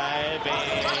drive.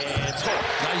 And score.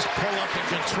 Nice pull up and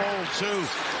control, too.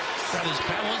 Got his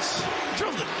balance.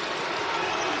 Drilled it.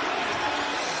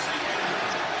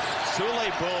 Sule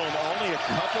Boom, only a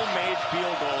couple made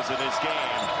field goals in this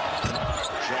game.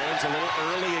 Jones a little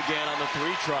early again on the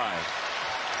 3-try.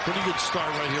 Pretty good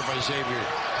start right here by Xavier.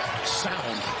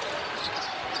 Sound.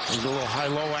 There's a little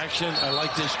high-low action. I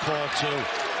like this call, too.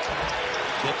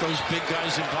 Get those big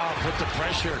guys involved. Put the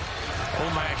pressure.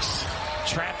 Omax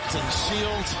trapped and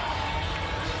sealed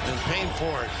and paying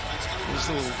for it. There's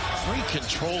a little great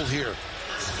control here.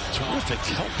 Terrific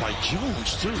help by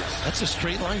Jones, too. That's a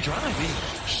straight line drive. He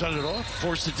shut it off,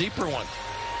 forced a deeper one.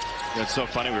 That's so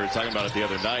funny. We were talking about it the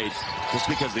other night. Just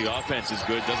because the offense is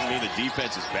good doesn't mean the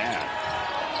defense is bad.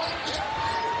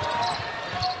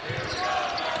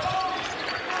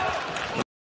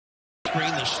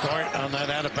 Screen the start on that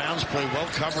out-of-bounds play. Well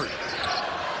covered.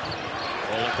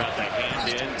 Bullock got the hand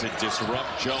in to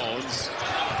disrupt Jones.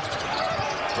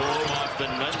 Boom off the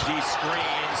Nunji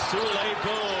screen. Sule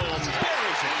Boom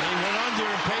buries it. They went under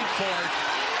and paid for it.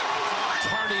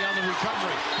 Tardy on the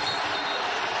recovery.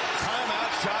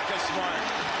 Timeout, Shaka Smart.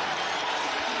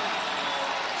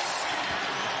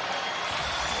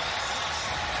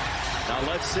 Now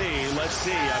let's see.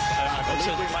 I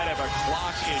believe we might have a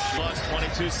clock issue. Lost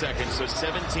 22 seconds, so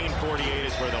 17:48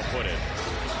 is where they'll put it.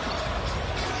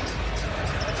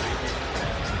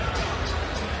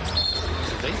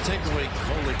 They take away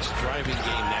Kolik's driving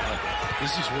game now.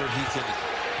 This is where he can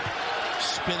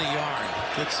spin a yarn,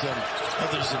 get some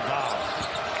others involved.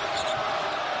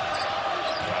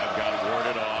 Drive got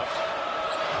warded off.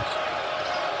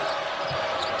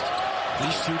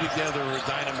 These two together are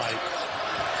dynamite.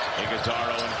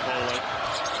 Iguodaro and Kolik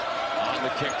on the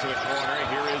kick to the corner.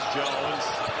 Here is Jones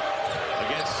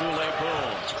against Sule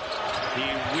Boom. He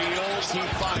wheels, he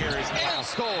fires, and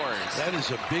scores. That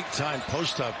is a big-time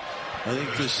post-up. I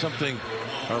think there's something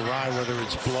awry, whether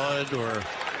it's blood or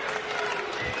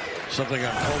something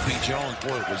on Kobe Jones.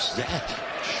 Boy, was that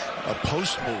a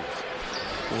post move?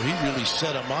 Well, he really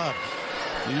set him up.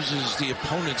 Uses the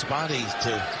opponent's body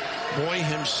to buoy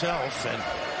himself and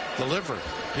deliver.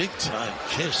 Big-time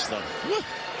kiss, though. Woo.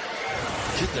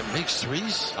 Kid that makes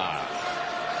threes.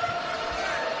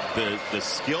 The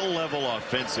skill level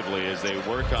offensively as they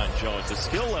work on Jones. The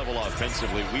skill level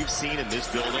offensively we've seen in this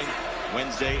building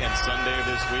Wednesday and Sunday of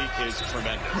this week is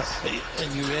tremendous.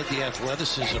 And you add the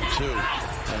athleticism, too,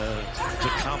 to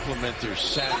complement their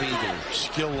savvy, their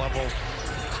skill level.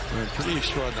 They're pretty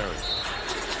extraordinary.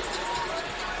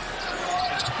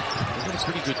 They got a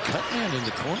pretty good cut man in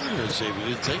the corner there, Xavier.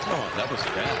 Didn't take long. That was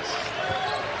fast.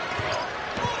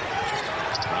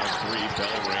 Round 3,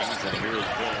 bell rings, and here is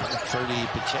Bill. 30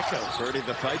 Pacheco. 30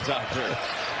 the fight doctor.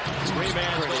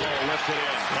 3-man roll, lifted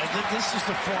in. I think this is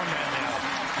the format now.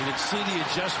 You can see the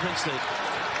adjustments that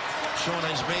Sean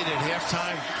has made at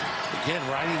halftime. Again,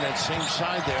 riding that same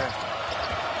side there.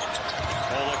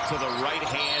 Bullock to the right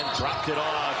hand, dropped it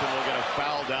off, and we'll get a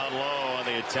foul down low on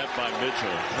the attempt by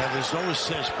Mitchell. Now, there's no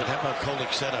assist, but how about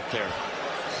Kolik's setup there?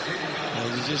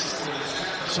 There's just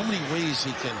so many ways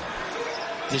he can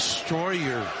destroy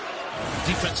your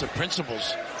defensive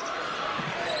principles.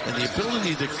 And the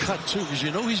ability to cut, too, because you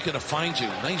know he's going to find you.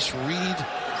 Nice read.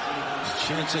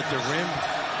 Chance at the rim.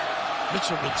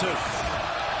 Mitchell with 2.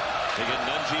 They get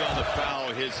Nunji on the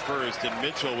foul, his first, and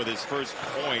Mitchell with his first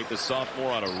point, the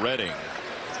sophomore out of Reading,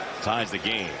 ties the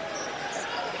game.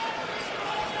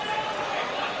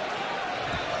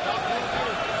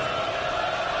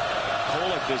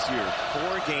 Kolik this year,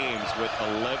 4 games with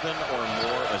 11 or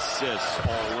more assists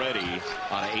already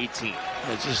on 18.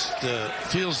 It just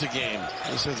feels the game.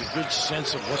 Just has a good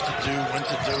sense of what to do, when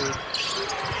to do it.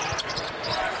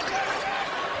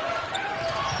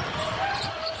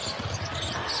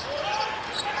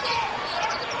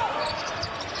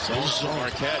 Zone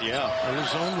Marquette, yeah.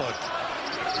 His own look.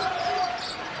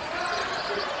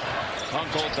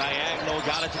 Kunkel diagonal,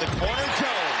 got it to the corner.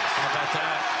 Jones. How about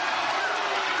that?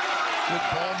 Good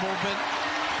ball movement.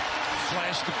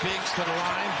 Flash the bigs to the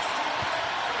line.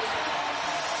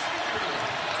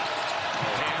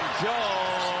 And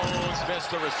Jones missed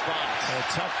the response. A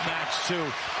tough match, too.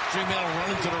 3-man will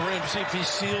run into the rim, see if he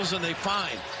seals, and they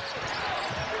find.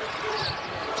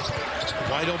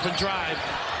 Wide open drive.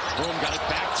 Boom got it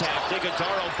back tapped.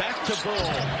 Iguodaro back to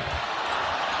Boom.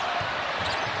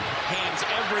 Hands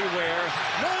everywhere.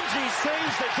 Nunji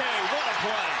saves the day. What a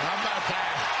play. How about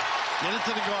that? Get it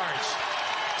to the guards.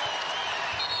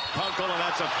 Kunkel, and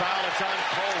that's a foul. It's on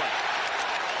Kolik.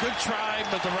 Good try,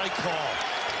 but the right call.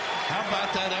 How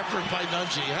about that effort by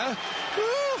Nunji, huh?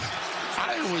 Woo!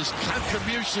 Iowa's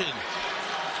contribution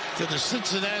to the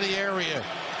Cincinnati area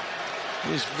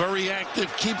is very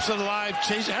active, keeps it alive,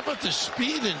 chasing. How about the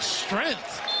speed and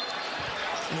strength?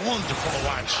 wonderful to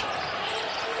watch.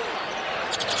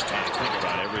 And think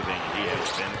about everything he has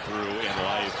been through in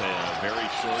life in a very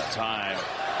short time.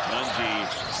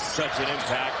 Nunge, such an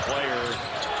impact player.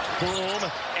 Boom,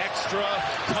 extra,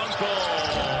 Kunkel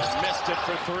missed it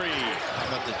for three. How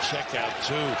about the checkout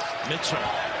too? Mitchell.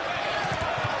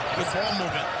 Good ball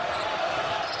movement.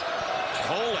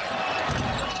 Kolek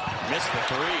missed the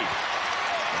three.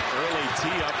 Early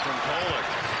tee up from Kolek.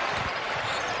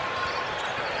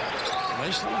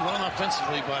 Nice little run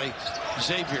offensively by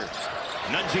Xavier.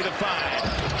 Nunge to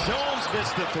 5. Jones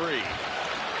missed the three.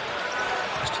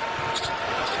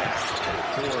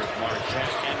 Fourth,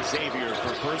 Marquette and Xavier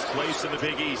for first place in the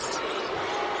Big East.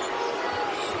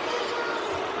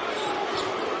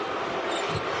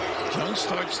 Jones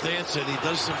starts dancing. He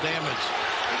does some damage.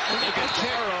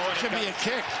 It should be a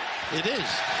kick. It is.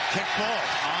 Kick ball.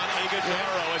 On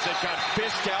Iguodaro as it got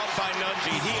fished out by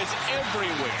Nunge. He is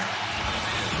everywhere.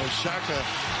 Well, Shaka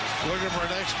looking for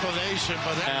an explanation,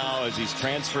 but now as he's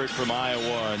transferred from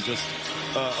Iowa and just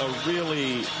a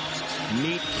really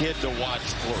neat kid to watch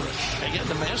flourish. Again,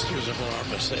 the Masters, if I'm not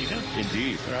mistaken.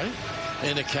 Indeed. Right?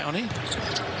 In the county.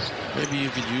 Maybe you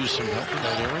could use some help in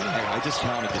that area. I just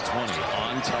counted the 20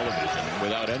 on television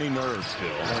without any nerves, Phil.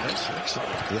 Oh, that's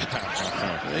excellent.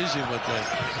 Amazing what that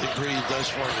degree does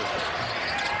for you.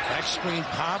 Back screen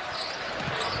pop.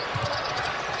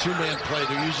 Two-man play.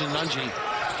 They're using Nunge.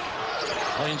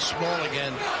 Playing small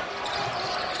again.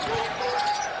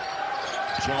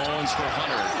 Jones for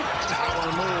Hunter.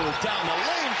 Power move down the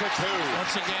lane for two.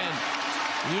 Once again,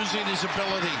 using his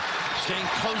ability, staying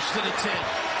close to the 10.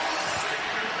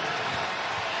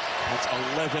 That's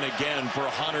 11 again for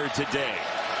Hunter today.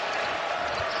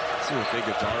 Let's see if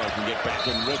Iguodaro can get back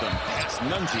in rhythm. Past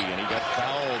Nunge, and he got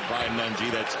fouled by Nunge.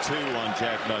 That's 2 on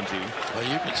Jack Nunge. Well,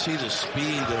 you can see the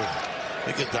speed of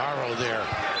Iguodaro there.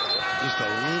 Just a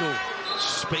little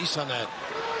space on that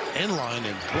end line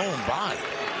and blown by.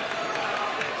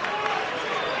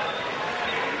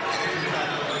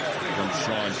 From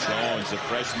Sean Jones, the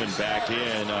freshman back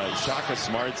in. Shaka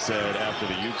Smart said after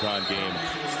the UConn game,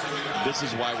 this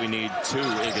is why we need 2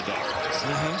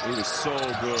 Iguodaros. He was so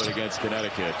good against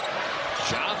Connecticut.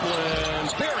 Joplin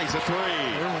buries a 3.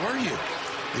 Where were you?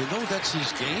 You know that's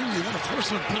his game. You want to force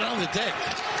him to put it on the deck.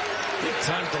 Big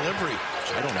time delivery.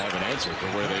 I don't have an answer for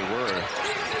where they were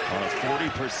on a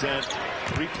 40%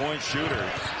 three-point shooter.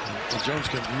 And Jones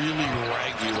can really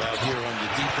rag you out here on the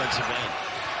defensive end.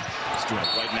 He's doing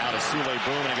it right now to Sule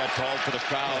Boom, and he got called for the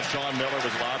foul. Sean Miller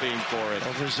was lobbying for it.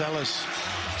 Overzealous.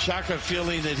 Shaka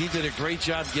feeling that he did a great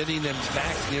job getting them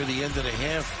back near the end of the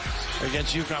half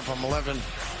against UConn from 11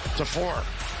 to 4.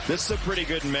 This is a pretty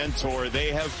good mentor.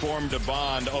 They have formed a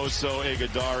bond, Oso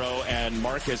Iguodaro and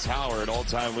Marcus Howard,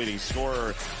 all-time leading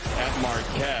scorer at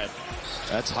Marquette.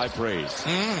 That's high praise.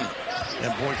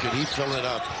 And boy, could he fill it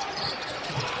up.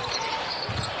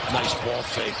 Nice ball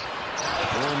fake.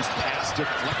 Boom's pass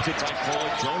deflected by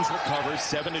Kolek. Jones recovers,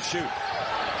 7 to shoot.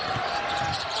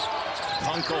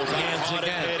 Kunkel hands in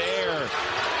midair.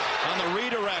 On the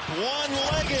redirect,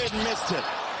 one-legged, missed it.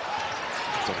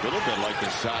 It's a little bit like the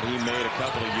shot he made a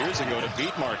couple of years ago to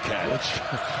beat Marquette.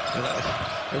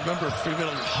 I remember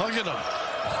Freeman hugging him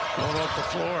going off the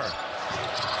floor.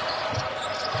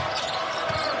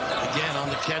 Again on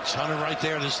the catch, Hunter right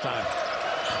there this time.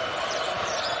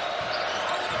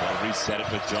 They'll reset it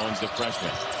with Jones, the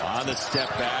freshman. On the step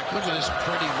back. Look at this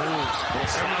pretty move.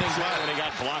 Everything's right when he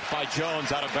got blocked by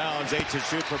Jones out of bounds. 8 to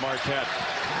shoot for Marquette.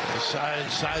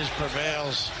 Size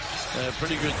prevails.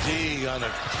 Pretty good D on a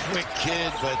quick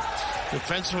kid, but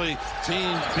defensively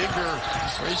being bigger,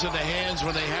 raising the hands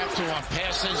when they have to on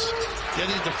passes,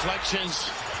 getting deflections,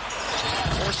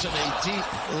 forcing a deep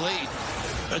late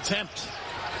attempt.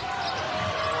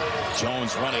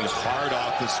 Jones running hard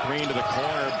off the screen to the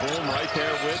corner. Boom right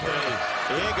there with him.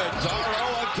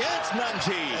 Iguodaro against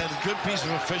Nunge. And a good piece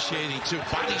of officiating too.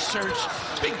 Body search,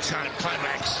 big time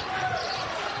climax.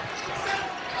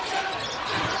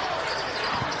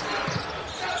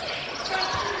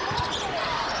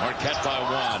 Marquette by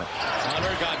 1.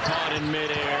 Hunter got caught in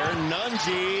midair.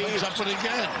 Nunge comes up with it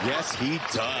again. Yes, he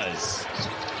does.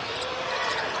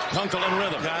 Kunkel in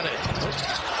rhythm. Got it.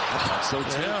 So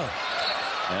too. Yeah.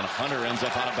 And Hunter ends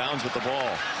up out of bounds with the ball.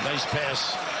 Nice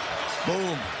pass.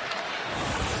 Boom.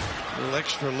 A little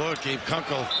extra look. Gave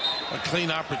Kunkel a clean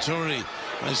opportunity.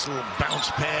 Nice little bounce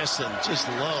pass and just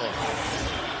love.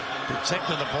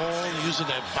 Protecting the ball, using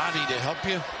that body to help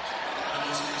you.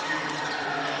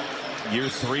 Year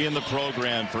 3 in the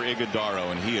program for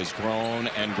Iguodaro, and he has grown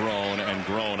and grown and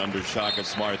grown under Shaka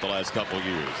Smart the last couple of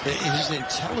years. His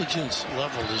intelligence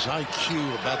level, his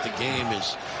IQ about the game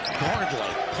is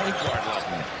guard-like, point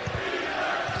guard-like.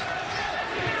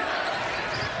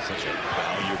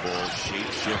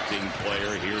 shifting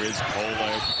player. Here is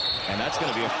Kolek. And that's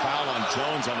going to be a foul on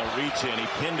Jones on the reach-in. He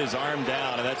pinned his arm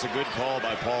down, and that's a good call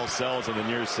by Paul Sells on the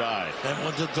near side. And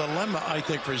what the dilemma, I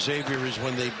think, for Xavier is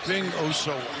when they bring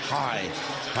so high,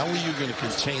 how are you going to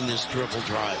contain this dribble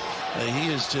drive?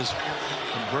 He has just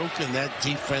broken that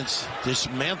defense,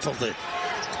 dismantled it.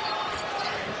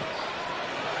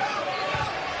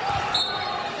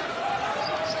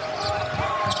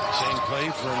 Same play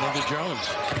for another Jones.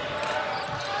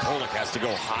 Kolek has to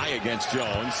go high against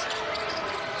Jones.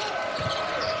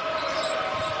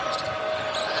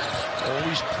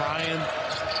 Always prying.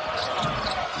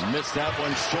 Missed that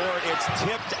one short. It's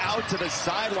tipped out to the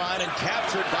sideline and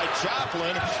captured by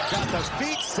Joplin. Got the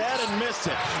feet set and missed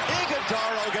it.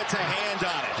 Iguodaro gets a hand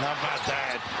on it. How about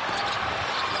that?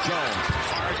 Jones,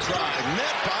 hard drive,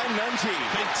 met by Nunji.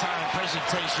 Big time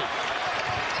presentation.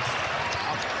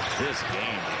 This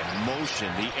game, the emotion,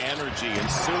 the energy, and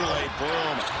Sule,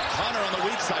 boom. Hunter on the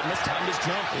weak side, mistimed his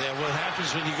jump. Yeah, what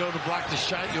happens when you go to block the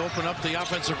shot, you open up the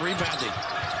offensive rebounding.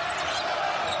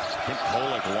 I think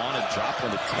Kolek wanted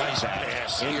Joplin to touch that.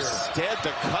 Instead,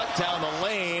 the cut down the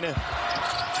lane.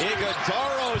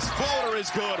 Iguodaro's floater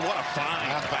is good. What a find.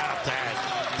 How about that?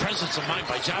 Presence of mind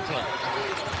by Joplin.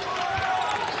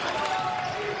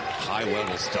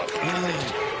 High-level stuff.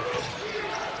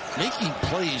 Making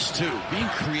plays, too. Being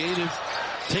creative.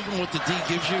 Taking what the D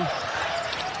gives you.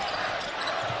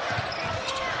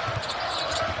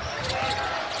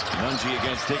 Nunji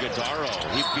against Iguodaro.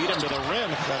 He beat him to the rim,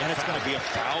 and it's going to be a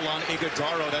foul on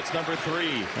Iguodaro. That's number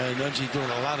 3. Nunji doing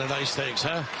a lot of nice things,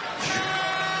 huh?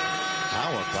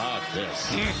 How about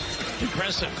this?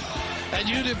 Impressive. And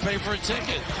you didn't pay for a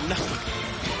ticket. No.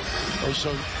 Oh,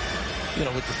 so, you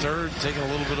know, with the third, taking a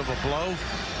little bit of a blow.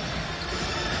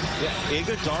 Yeah,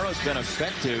 Iguodaro's been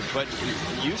effective, but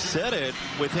you said it,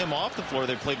 with him off the floor,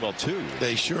 they played well, too.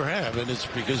 They sure have, and it's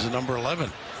because of number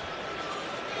 11.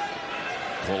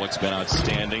 Kolek's been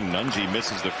outstanding. Nunji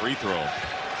misses the free throw.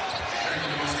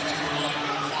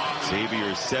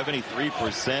 Xavier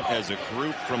 73% as a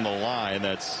group from the line.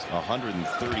 That's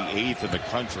 138th in the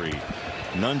country.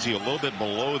 Nunji a little bit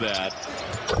below that.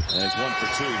 And it's 1 for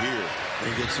 2 here.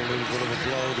 He gets a little bit of a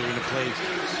blow. They're going to play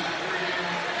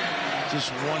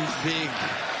just one big.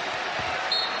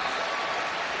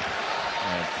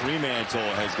 And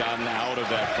Fremantle has gotten out of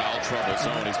that foul trouble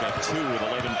zone. He's got 2 with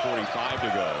 11:45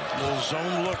 to go. Little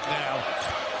zone look now.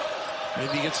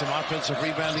 Maybe get some offensive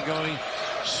rebounding going.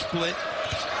 Split.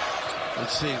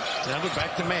 Let's see. Now they're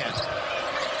back to man.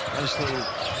 Nice little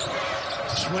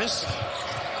twist.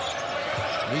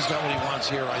 He's got what he wants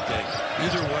here, I think.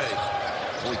 Either way.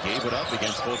 Well, he gave it up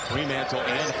against both Fremantle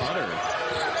and Hunter.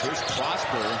 Here's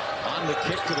Prosper on the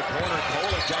kick to the corner.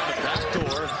 Kolek down the back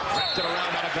door. Wrapped it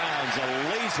around out of bounds. A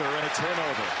laser and a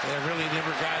turnover. They really never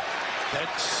got that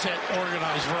set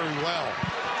organized very well.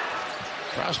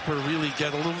 Prosper really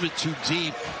got a little bit too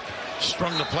deep.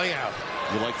 Strung the play out.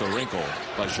 You like the wrinkle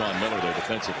by Sean Miller there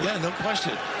defensively. Yeah, no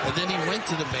question. And then he went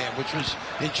to the man, which was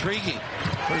intriguing.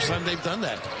 First time they've done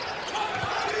that.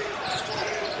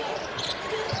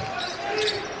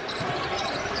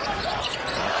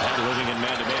 Living in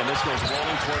man-to-man. This goes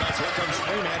rolling toward us. Here comes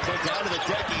Fremantle down to the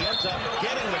deck. He ends up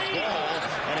getting the ball,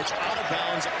 and it's out of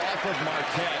bounds off of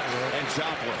Marquette and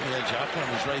Joplin. Yeah, Joplin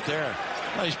was right there.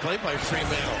 Nice play by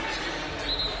Fremantle.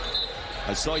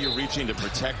 I saw you reaching to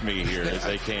protect me here as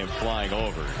they came flying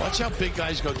over. Watch how big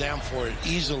guys go down for it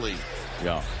easily.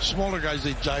 Yeah. Smaller guys,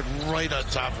 they dive right on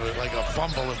top of it like a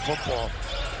fumble in football.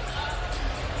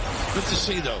 Good to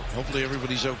see, though. Hopefully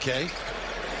everybody's okay.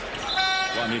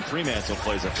 Well, I mean, Fremantle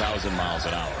plays 1,000 miles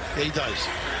an hour. Yeah, he does.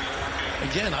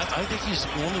 Again, I think he's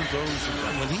one of those,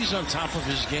 when he's on top of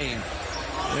his game,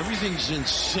 everything's in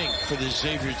sync for the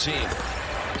Xavier team.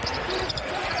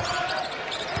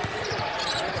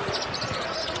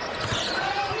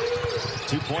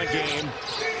 Two-point game.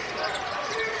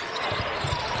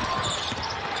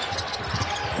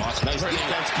 Ross, nice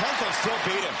defense. Kunkel still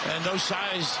beat him. And no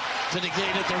size to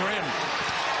negate at the rim.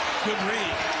 Good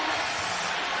read.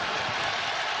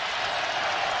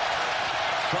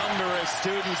 Thunderous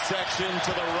student section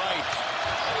to the right.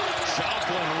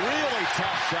 Joplin, really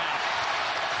tough shot.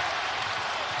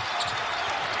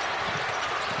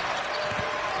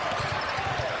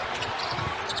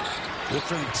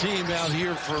 Different team out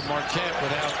here for Marquette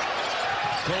without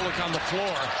Kolek on the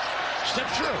floor. Step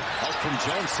through. Help from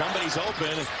Jones. Somebody's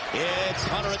open. It's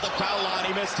Hunter at the foul line.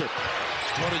 He missed it.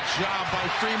 What a job by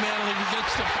Fremantle. He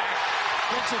gets it back.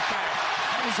 Gets it back.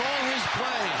 That was all his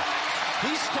play.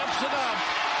 He steps it up.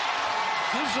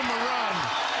 Gives him a run.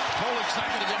 Kolek's not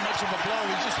going to get much of a blow.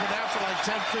 He just went out for like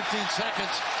 10, 15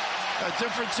 seconds. A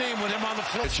different team with him on the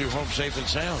floor. Get you home safe and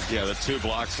sound. Yeah, the 2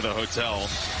 blocks to the hotel.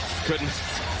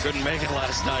 Couldn't make it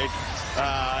last night.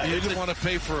 You didn't want to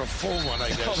pay for a full one, I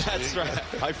guess. Oh, that's right.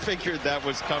 I figured that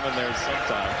was coming there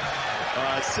sometime.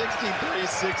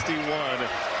 63-61.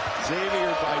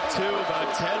 Xavier by 2,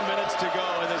 about 10 minutes to go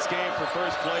in this game for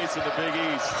first place in the Big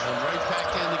East. And right back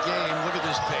in the game. Look at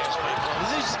this pass by Paul.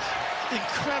 This is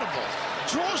incredible.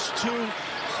 Draws to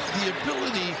the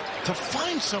ability to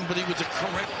find somebody with the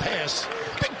correct pass.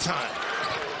 Big time.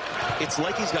 It's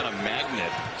like he's got a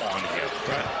magnet on him.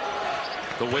 Right.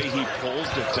 The way he pulls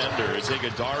defenders.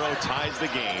 Iguodaro ties the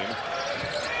game.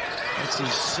 That's his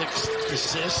 6th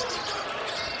assist.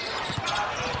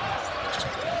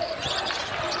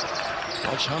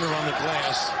 Watch Hunter on the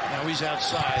glass. Now he's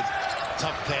outside.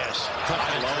 Tough pass. Tough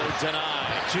low deny.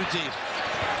 Too deep.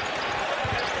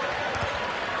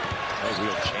 No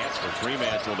real chance for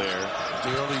Fremantle there.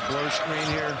 The early blow screen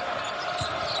here.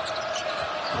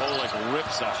 Kolek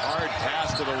rips a hard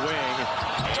pass to the wing,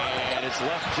 and it's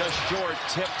left just short,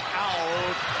 tipped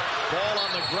out. Ball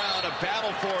on the ground, a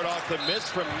battle for it off the miss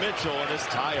from Mitchell, and this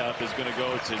tie-up is going to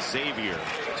go to Xavier.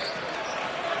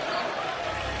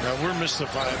 Now we're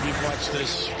mystified. We've watched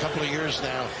this a couple of years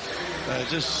now.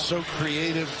 Just so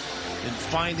creative in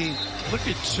finding. Look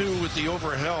at 2 with the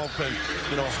overhelp, and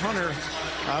Hunter,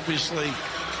 obviously.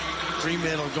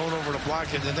 Fremantle going over to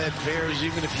block it, and that bears,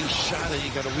 even if he shot it, he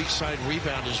got a weak side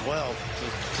rebound as well.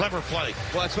 Clever play.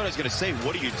 Well, that's what I was going to say.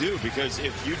 What do you do? Because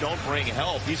if you don't bring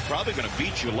help, he's probably going to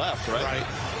beat you left, right? Right.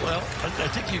 Well, I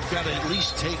think you've got to at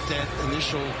least take that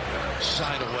initial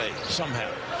side away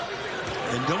somehow.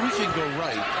 And then we can go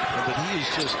right, but he has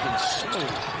just been so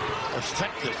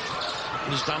effective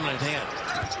in his dominant hand.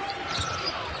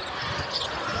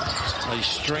 Nice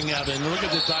string out, and look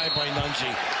at the dive by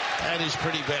Nunji. That is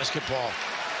pretty basketball.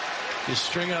 You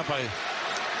string out by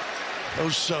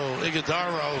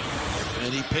Iguodaro,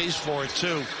 and he pays for it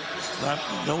too.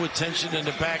 No attention in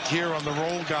the back here on the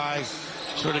roll guy,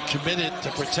 sort of committed to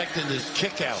protecting the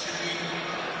kick out.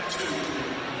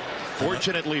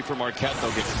 Fortunately for Marquette,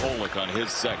 they'll get Kolek on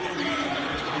his second.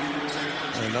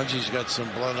 And Nunji's got some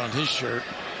blood on his shirt.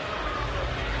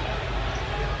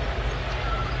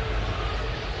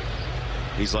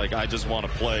 He's like, I just want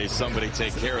to play. Somebody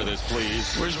take care of this,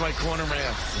 please. Where's my corner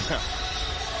man?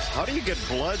 How do you get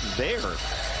blood there?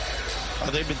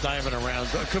 They've been diving around.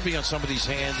 It could be on somebody's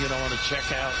hand, on a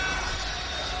checkout.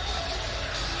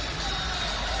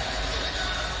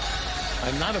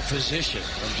 I'm not a physician.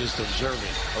 I'm just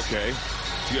observing. Okay.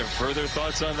 Do you have further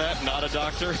thoughts on that? Not a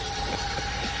doctor?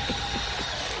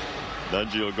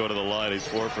 Nunji will go to the line. He's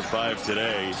 4 for 5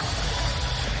 today.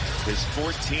 His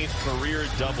 14th career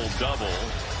double-double.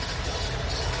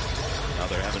 Now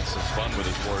they're having some fun with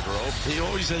his wardrobe. He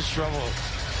always has trouble.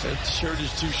 That shirt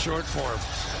is too short for him.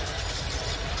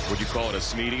 Would you call it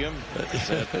a medium?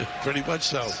 Pretty much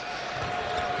so.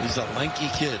 He's a lanky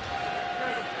kid.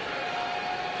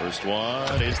 First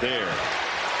one is there.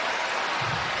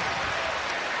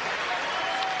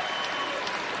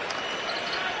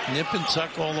 Nip and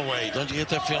tuck all the way. Don't you get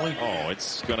that feeling? Oh,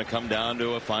 it's going to come down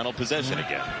to a final possession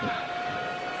again.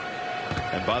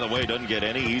 And by the way, it doesn't get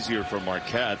any easier for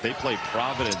Marquette. They play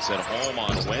Providence at home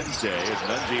on Wednesday. As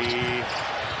Nunji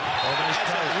nice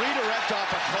redirect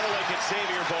off a Kolek at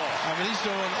Xavier ball. I mean, he's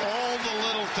doing all the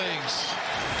little things.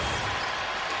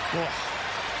 Well,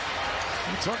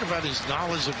 you talk about his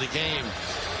knowledge of the game.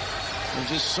 He's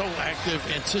just so active.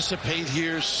 Anticipate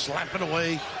here, slap it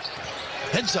away.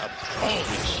 Heads up,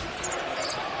 always.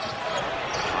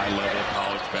 High-level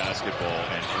college basketball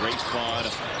and great fun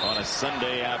on a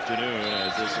Sunday afternoon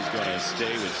as this is going to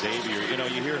stay with Xavier.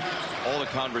 You hear all the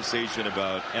conversation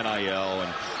about NIL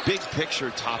and big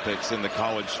picture topics in the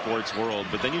college sports world,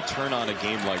 but then you turn on a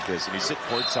game like this and you sit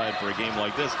courtside for a game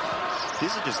like this.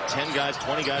 These are just 10 guys,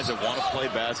 20 guys that want to play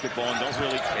basketball and don't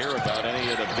really care about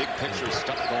any of the big picture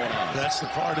stuff going on. That's the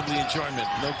part of the enjoyment,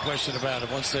 no question about it.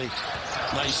 Once they,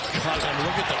 nice cut, and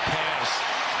look at the pass.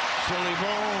 Philly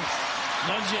ball,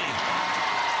 Nunji.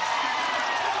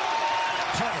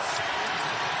 Tough.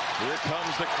 Here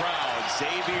comes the crowd.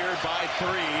 Xavier by 3.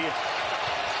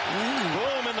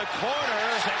 Boom in the corner.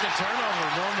 Second turnover.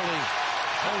 Normally,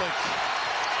 Kolek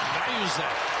values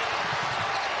that.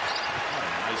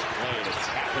 Nice play to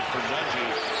tap it for Nunji.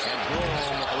 And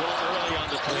boom, a little early on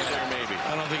the 3 there maybe.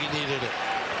 I don't think he needed it.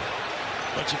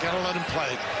 But you got to let him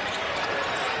play.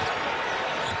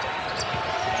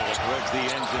 Kolek revs the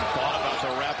engine. Thought about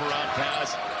the wraparound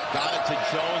pass. Got it to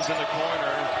Jones in the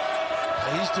corner.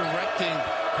 And he's directing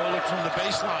Kolek from the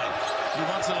baseline. He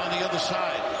wants it on the other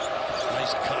side.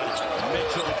 Nice cut.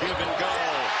 Mitchell give and go.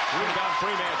 Rebound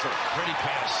Fremantle. Pretty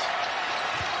pass.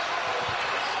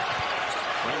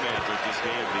 Fremantle just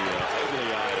gave the ugly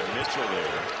eye to Mitchell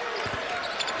there.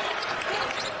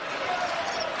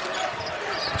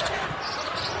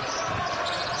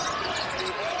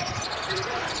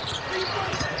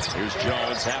 Here's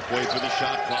Jones halfway through the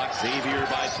shot clock. Xavier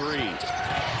by 3.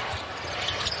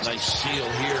 Nice steal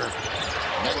here.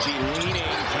 Nungy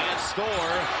leaning, can't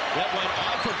score. That went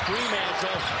off of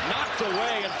Fremantle, knocked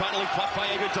away, and finally caught by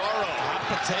Iguodaro. Hot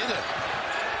potato.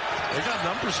 They got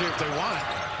numbers here if they want.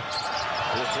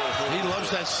 He loves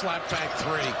that slapback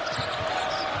 3.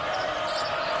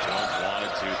 Jones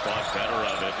wanted to, thought better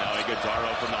of it. Now Iguodaro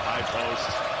from the high post.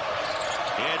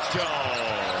 It's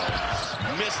Jones.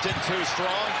 Missed it too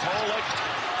strong. Kolek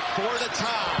for the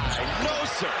tie. No,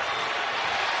 sir.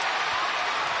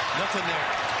 Nothing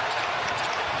there.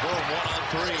 Boom,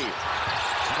 1-on-3.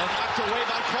 And knocked away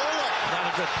by Kolek. Not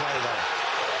a good play, though.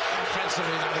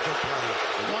 Offensively, not a good play.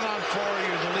 1-on-4,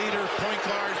 you're the leader, point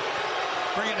guard.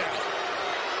 Bring it out.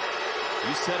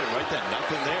 You said it right then.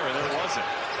 Nothing there, and there wasn't.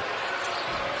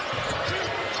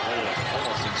 Kolek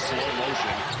almost in slow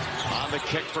motion. On the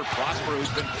kick for Prosper, who's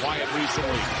been quiet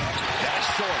recently. That's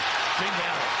short. Big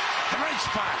battle. The right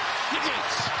spot. The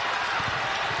gates.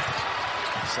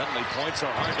 Suddenly points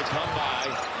are hard to come by.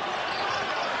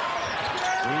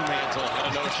 Fremantle had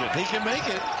a notion. He can make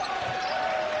it.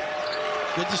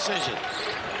 Good decision.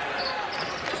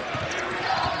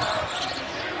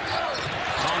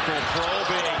 Uncle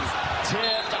probing.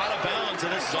 Tipped out of bounds,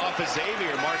 and this is off of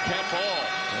Xavier. Marquette ball.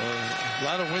 A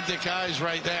lot of winter guys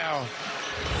right now.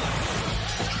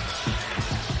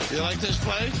 You like this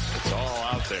play? It's all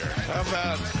out there. How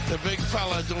about the big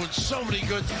fella doing so many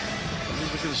good...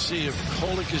 We're going to see if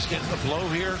Kolek is getting the blow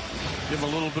here. Give him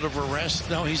a little bit of a rest.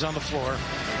 No, he's on the floor.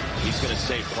 He's going to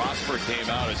say Prosper came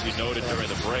out, as you noted during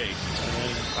the break.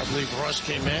 And I believe Ross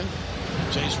came in.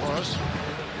 Jace Ross.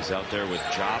 He's out there with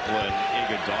Joplin,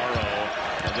 Iguodaro,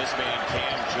 and this man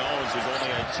Cam Jones, who's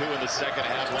only had 2 in the second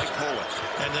half, like Kolek.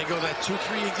 And they go that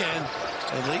 2-3 again.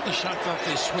 And late in the shot clock,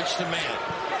 they switch to man.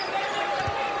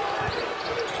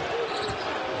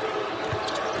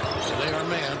 So they are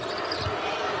man.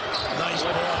 Nice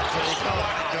ball fake. Oh,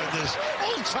 my goodness.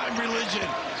 Old-time religion.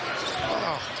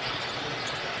 Oh.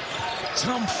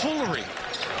 Tomfoolery.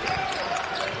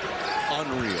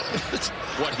 Unreal.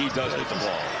 What he does with the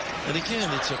ball. And again,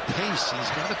 it's a pace. He's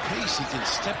got a pace. He can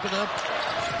step it up,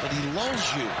 but he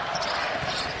lulls you.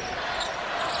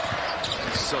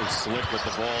 He's so slick with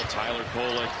the ball. Tyler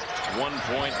Kolek,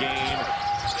 1-point game.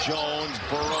 Jones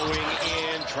burrowing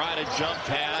in, trying to jump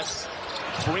pass.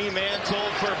 Fremantle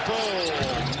for boom.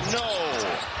 No.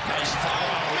 Nice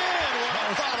foul. Man, what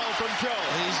a foul from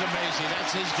Jones. He's amazing.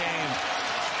 That's his game.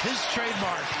 His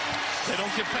trademark. They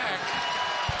don't get back.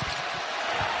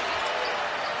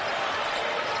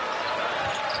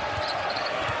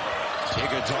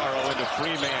 Iguodaro into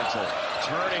Fremantle.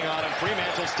 Turning on him.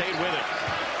 Fremantle stayed with it.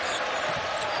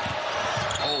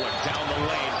 Kolek down the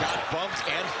lane. Got bumped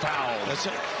and fouled. That's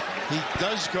it. He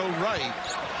does go right,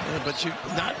 but you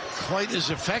not quite as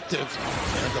effective.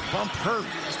 And the bump hurt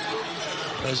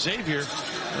Xavier.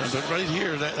 But right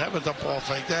here, that with the ball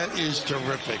fake, that is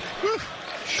terrific. Whew.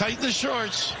 Tighten the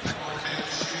shorts.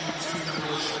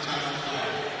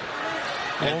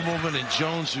 Ball movement, and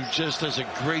Jones, who just does a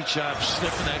great job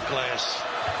sniffing that glass.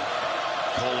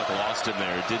 Kolek lost him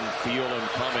there. Didn't feel him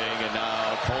coming, and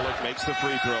now Kolek makes the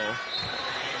free throw.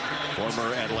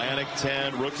 Former Atlantic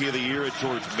 10 Rookie of the Year at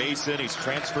George Mason. He's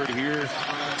transferred here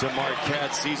to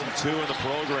Marquette, season 2 in the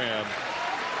program.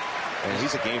 And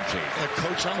he's a game changer. A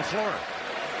coach on the floor.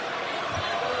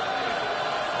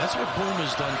 That's what Boom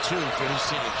has done, too, for his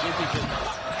team. If he can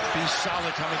be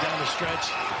solid coming down the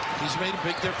stretch, he's made a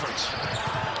big difference.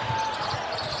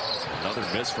 Another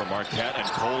miss from Marquette, and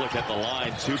Kolek at the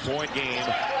line. 2-point game,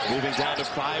 moving down to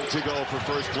 5 to go for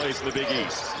first place in the Big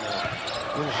East.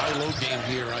 A little high-low game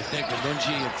here, I think, with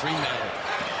Nungy and Fremantle.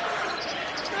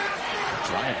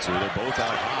 Trying to. They're both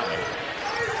out high.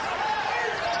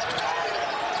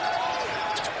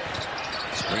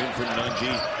 Screen from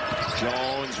Nungy.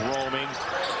 Jones roaming.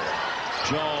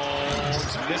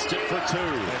 Jones missed it for 2.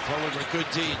 And Kolek with good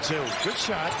D, too. Good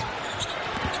shot.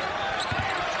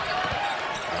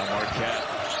 Now Marquette.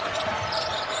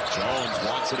 Jones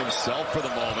wants it himself for the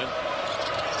moment.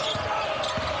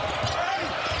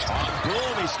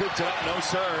 Boom, he scooped it up, no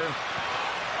sir.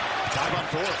 5 on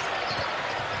 4.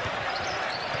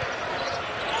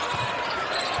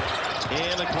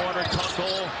 In the corner,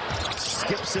 Kunkel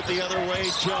skips it the other way,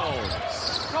 Jones.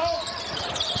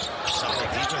 Solid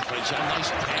defense, but a nice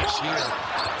pass here.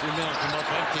 Fremantle come up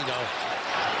empty, though.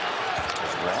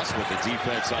 Ross with the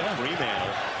defense on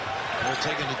Fremantle. They're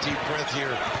taking a deep breath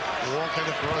here. Walking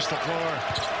across the floor.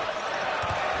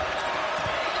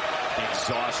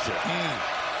 exhausted.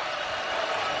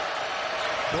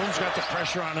 Boone's got the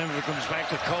pressure on him. If it comes back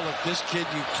to Kolek, this kid,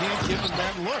 you can't give him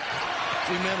that look.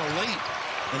 3 men are late.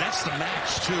 And that's the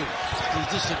match, too. The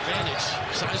disadvantage,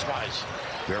 size-wise.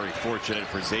 Very fortunate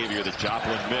for Xavier that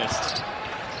Joplin missed.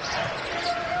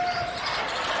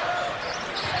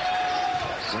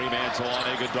 Fremantle on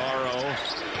Iguodaro.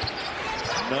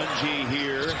 Nunji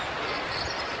here.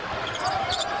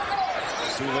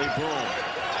 Sule Boom.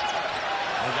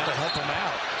 They got to help him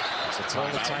out. It's a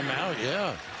timeout,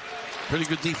 yeah. Pretty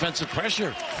good defensive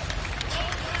pressure.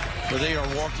 But they are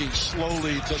walking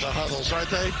slowly to the huddles, aren't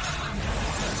they?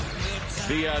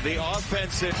 The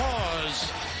offensive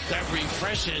pause that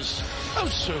refreshes. Oh,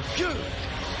 so good.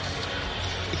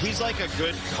 He's like a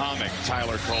good comic,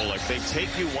 Tyler Kolek. They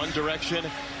take you one direction,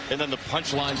 and then the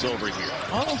punchline's over here.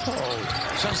 Oh,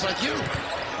 sounds like you.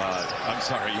 I'm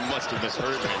sorry, you must have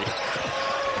misheard me.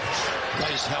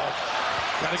 Nice help.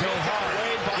 Got to go hard.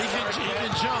 He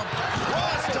can jump.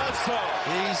 Ross does so.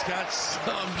 He's got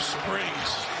some springs.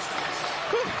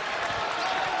 Whew.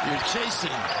 You're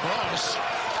chasing Ross.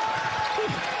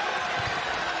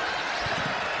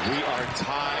 We are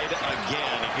tied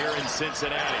again here in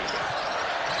Cincinnati.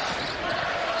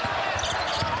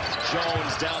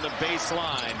 Jones down the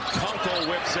baseline. Kunkel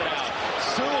whips it out.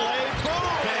 Sule,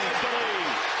 boom!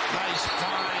 Nice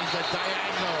find, the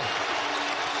diagonal.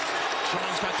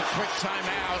 Jones got the quick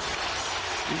timeout.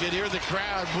 You can hear the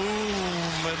crowd,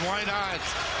 boom, and why not?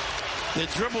 The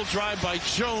dribble drive by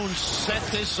Jones set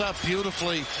this up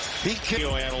beautifully. He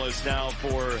video analyst now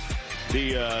for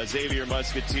the Xavier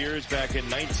Musketeers back in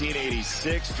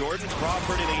 1986. Jordan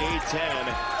Crawford in the A-10,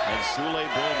 and Sule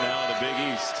Boom now in the Big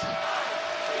East.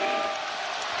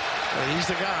 Well, he's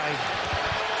the guy.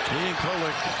 He and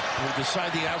Kolek will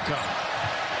decide the outcome.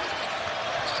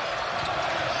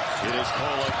 It is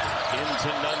Kolek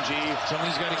into Nunji.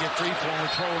 Somebody's got to get free for him and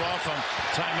throw it off him.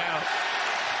 Timeout.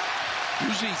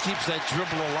 Usually he keeps that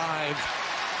dribble alive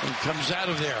and comes out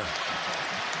of there.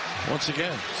 Once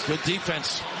again, good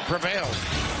defense prevails.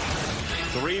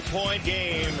 3-point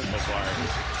game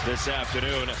this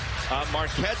afternoon.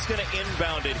 Marquette's going to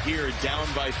inbound it here, down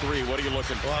by 3. What are you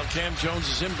looking for? Well, Cam Jones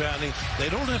is inbounding. They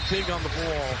don't have big on the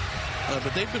ball,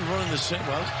 but they've been running the same.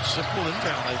 Well, simple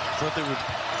inbound. I thought they would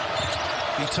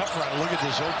be tougher. Look at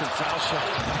this open foul shot.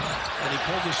 And he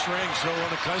pulled the string, so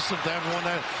unaccustomed to having one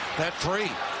that free.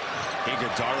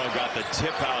 Iguodaro got the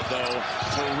tip out, though,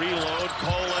 to reload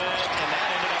Kolek, and that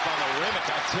ended up on the rim. It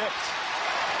got tipped.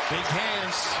 Big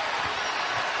hands.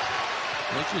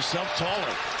 Make yourself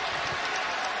taller.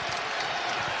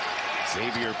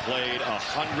 Xavier played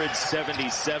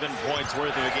 177 points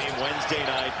worth of the game Wednesday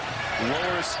night.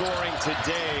 Lower scoring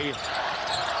today.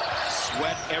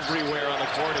 Sweat everywhere on the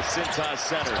court at Cintas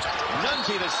Center.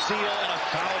 Nunji the steal and a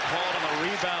foul called on the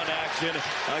rebound action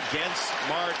against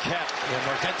Marquette. Yeah,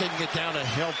 Marquette didn't get down to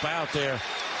help out there.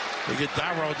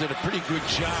 Iguodaro did a pretty good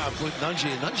job with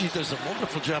Nunji. And Nunji does a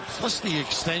wonderful job, plus the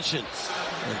extension.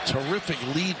 A terrific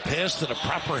lead pass to the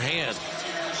proper hand.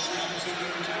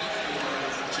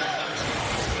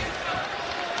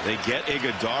 They get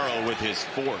Iguodaro with his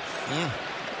 4th.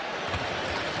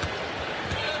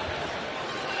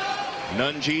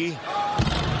 Nunji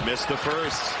missed the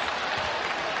first.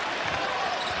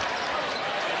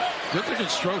 Good looking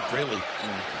stroke, really.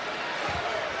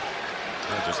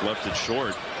 Just left it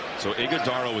short. So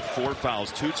Iguodaro with 4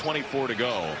 fouls, 2:24 to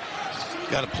go.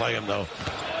 Got to play him, though.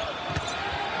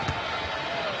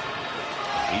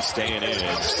 He's staying in.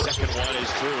 Second one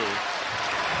is true.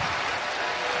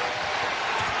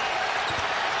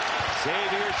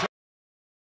 Xavier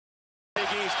Big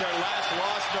East, their last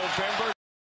loss November.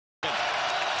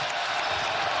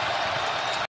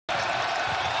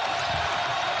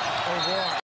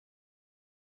 Aurora.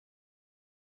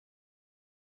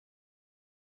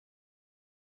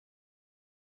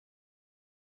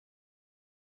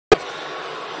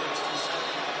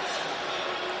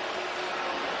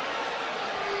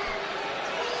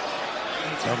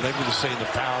 Well, maybe they're saying the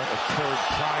foul occurred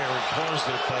prior and caused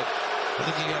it, but I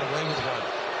think he got away with one.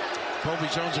 Kobe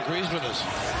Jones agrees with us.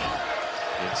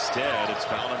 Instead, it's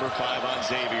foul number 5 on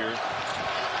Xavier.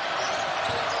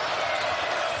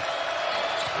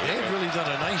 They've really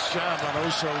done a nice job on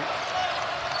Oso in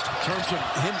terms of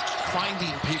him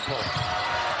finding people.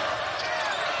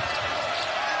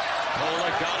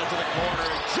 Kolek got it to the corner.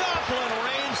 Joplin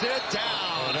rains it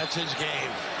down. Oh, that's his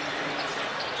game.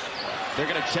 They're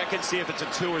going to check and see if it's a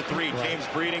 2 or 3. Right. James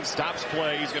Breeding stops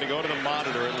play. He's going to go to the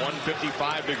monitor at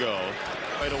 1:55 to go.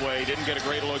 Right away, didn't get a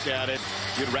great look at it.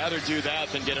 You'd rather do that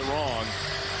than get it wrong.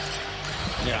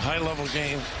 Yeah, high-level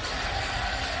game.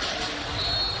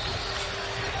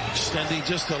 extending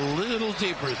just a little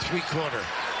deeper, three-quarter.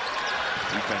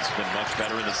 Defense has been much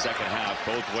better in the second half,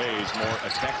 both ways, more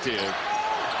effective.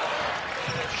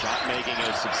 Shot making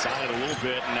has subsided a little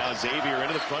bit, and now Xavier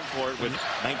into the front court with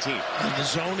 19. In the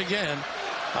zone again.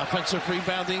 Offensive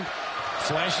rebounding,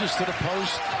 flashes to the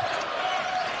post.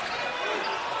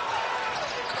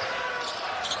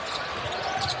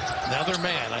 Another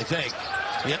man, I think.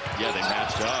 Yep. Yeah, they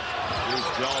matched up. Here's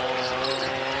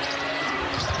Jones.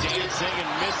 Dancing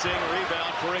and missing.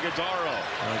 Rebound for Iguodaro.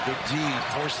 Good D.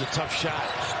 Forced a tough shot.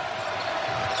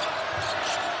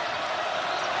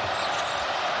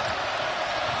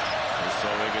 So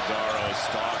Iguodaro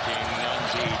stalking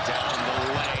Nunji down the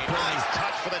lane. Nice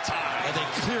touch for the tie. And they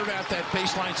cleared out that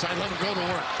baseline side. Let him go to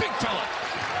work. Big fella.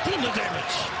 Doing the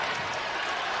damage.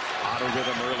 Out of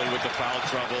rhythm early with the foul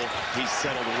trouble. He's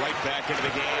settled right back into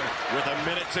the game with a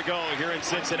minute to go here in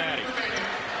Cincinnati.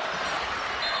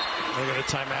 They got a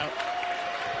timeout.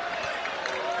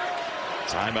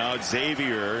 Timeout,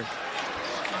 Xavier.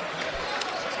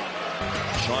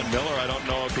 Sean Miller, I don't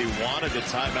know if he wanted the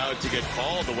timeout to get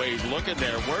called the way he's looking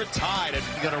there. We're tied.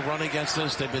 You got to run against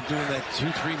this. They've been doing that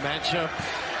 2-3 matchup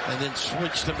and then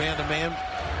switch to man-to-man.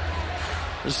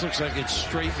 This looks like it's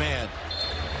straight man.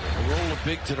 Roll a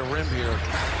big to the rim here.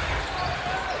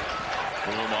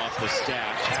 Boom off the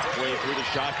stack. Halfway through the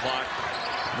shot clock.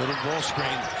 Little ball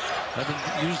screen.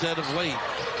 Haven't used that of late.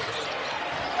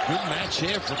 Good match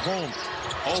here for Boom.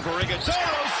 Over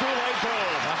Iguodaro. Sule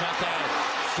Boom. How about that?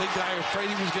 Big guy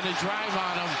afraid he was going to drive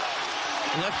on him.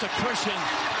 Left a cushion.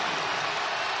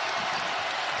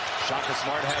 Shaka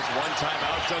Smart has one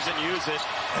timeout, doesn't use it.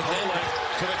 And then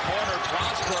to the corner,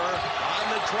 Prosper on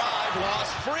the drive,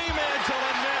 lost Fremantle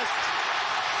and missed.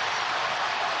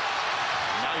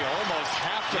 Now you almost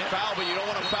have to foul, but you don't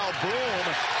want to foul Boom.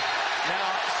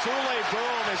 Now, Sule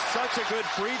Boom is such a good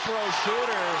free throw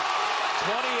shooter.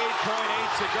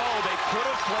 28.8 to go. They could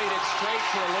have played it straight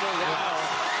for a little while,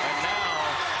 and now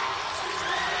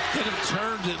could have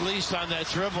turned at least on that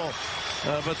dribble.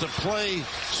 But the play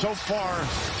so far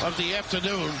of the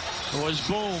afternoon was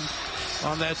Boom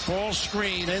on that ball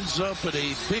screen. Ends up at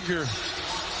a bigger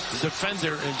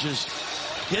defender and just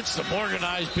gets them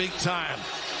organized big time.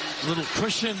 Little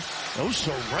cushion. Oh,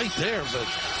 so right there, but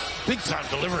big time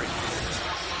delivery.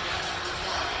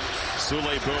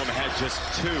 Sule Boom had just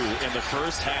 2 in the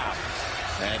first half,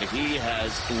 and he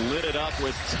has lit it up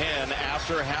with 10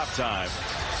 after halftime.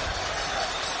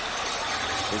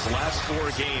 His last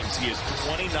 4 games, he is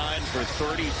 29 for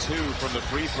 32 from the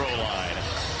free throw line.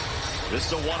 This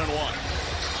is a 1-and-1.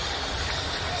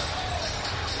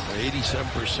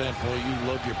 87%. Boy, you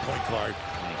love your point guard.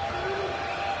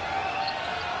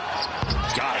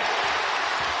 Got it.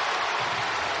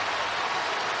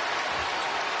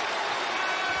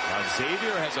 Now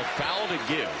Xavier has a foul to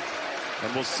give,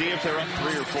 and we'll see if they're up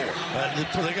 3 or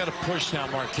 4. They got to push now,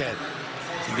 Marquette.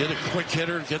 Get a quick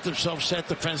hitter, get themselves set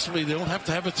defensively. They don't have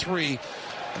to have a 3,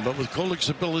 but with Golik's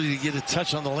ability to get a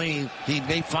touch on the lane, he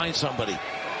may find somebody.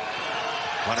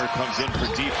 Hunter comes in for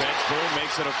defense. Boom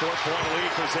makes it a 4-point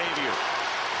lead for Xavier.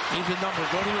 Even number,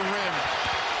 go to the rim.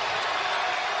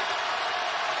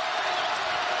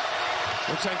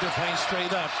 Looks like they're playing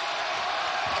straight up.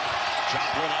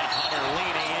 Joplin on Hunter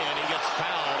leaning in. He gets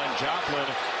fouled, and Joplin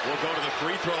will go to the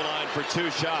free throw line for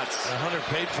 2 shots. Hunter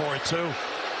paid for it, too.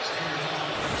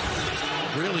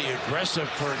 Really aggressive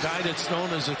for a guy that's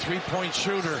known as a 3-point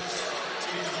shooter.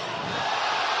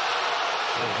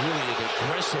 Really an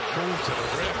aggressive move to the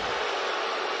rim.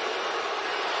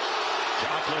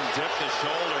 Joplin dipped the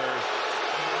shoulder.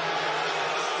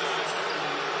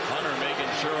 Hunter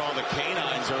making sure all the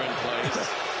canines are in place.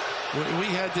 We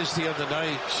had this the other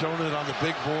night, showing it on the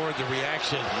big board, the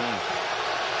reaction.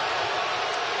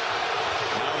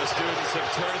 Now the students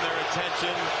have turned their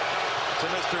attention to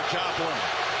Mr. Joplin.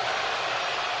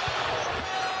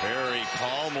 Very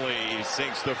calmly he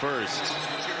sinks the first.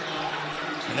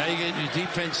 And now you get your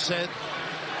defense set.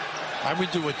 I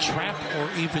would do a trap or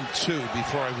even 2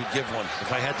 before I would give one,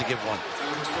 if I had to give one.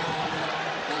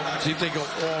 See if they go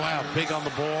all out, big on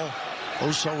the ball.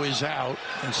 Oso is out,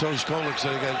 and so is Golik,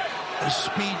 so they got a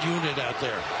speed unit out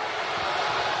there.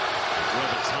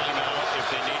 With a timeout if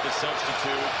they need to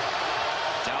substitute.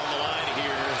 Down the line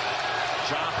here,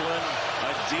 Joplin,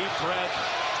 a deep breath,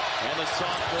 and the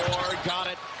sophomore got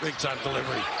it. Big time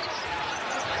delivery.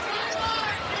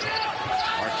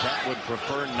 Marquette would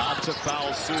prefer not to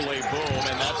foul Sule Boom,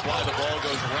 and that's why the ball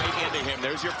goes right into him.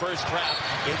 There's your first trap.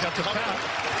 They got the foul.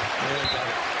 Yeah, they got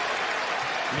it.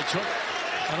 Mitchell,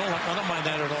 I don't mind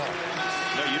that at all.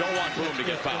 No, you don't want Boom to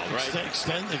get fouled, right?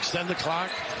 Extend the clock.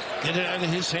 Get it out of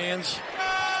his hands.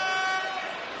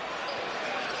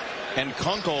 And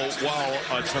Kunkel, while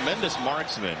a tremendous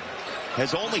marksman,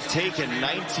 has only taken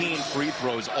 19 free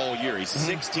throws all year. He's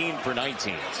 16 for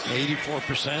 19.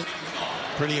 84%.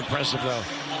 Pretty impressive, though.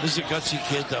 This is a gutsy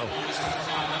kid, though.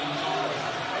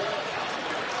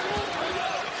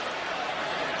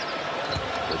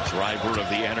 The driver of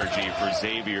the energy for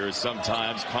Xavier.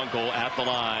 Sometimes Kunkel at the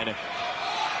line.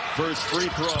 First free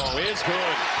throw is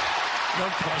good. No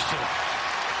question.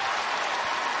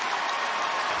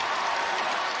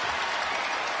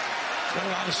 Got a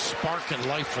lot of spark and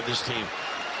life for this team.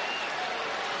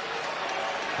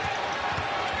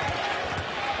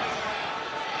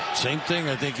 Same thing,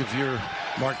 I think, if you're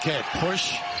Marquette.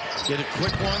 Push, get a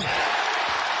quick one.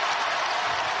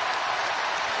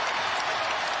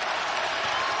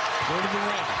 Go to the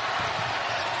rim.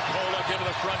 Pollock into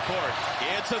the front court.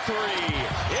 It's a three.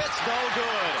 It's no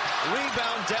good.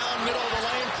 Rebound down middle of the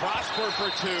lane. Prosper for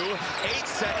two. 8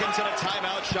 seconds and a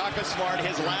timeout. Shaka Smart,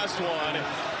 his last one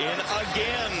in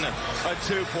again a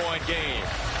 2-point game.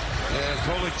 Yeah,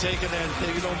 Pollock taking that.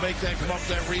 If you don't make that come up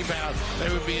that rebound, they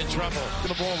would be in trouble.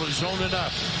 The ball was zoning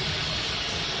up.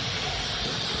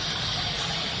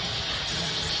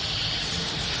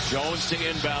 Jones to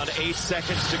inbound. 8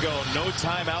 seconds to go. No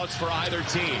timeouts for either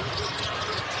team.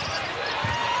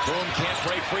 Boom, can't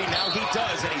break free. Now he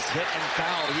does, and he's hit and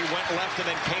fouled. He went left and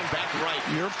then came back right.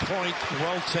 Your point,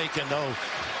 well taken, though.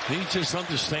 He just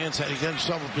understands how to get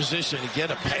himself in position and get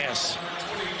a pass.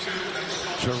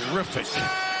 Terrific.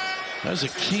 That's a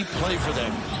key play for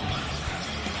them.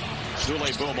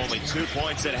 Zule Boom only 2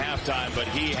 points at halftime, but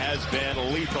he has been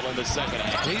lethal in the second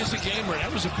half. He is a gamer.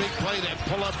 That was a big play, that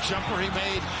pull-up jumper he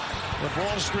made. The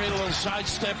ball screen, a little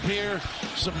sidestep here,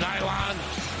 some nylon.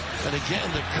 And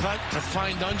again, the cut to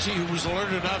find Nunji, who was alert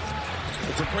enough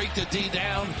to break the D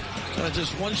down.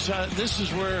 Just one shot. This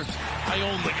is where I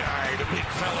own the guy, the big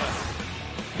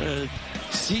fella.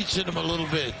 Teaching him a little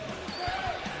bit.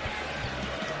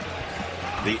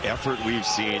 The effort we've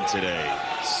seen today,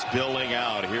 spilling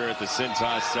out here at the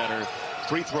Cintas Center.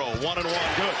 Free throw, 1-and-1,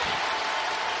 good.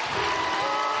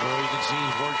 Well, you can see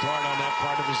he's worked hard on that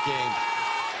part of his game.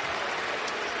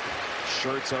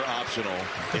 Shirts are optional.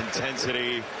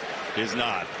 Intensity is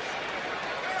not.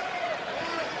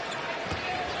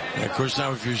 Yeah, of course,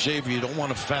 now if you're Xavier, you don't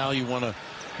want to foul. You want to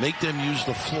make them use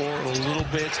the floor a little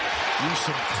bit, use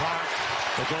some clock,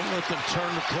 but don't let them turn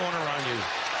the corner on you.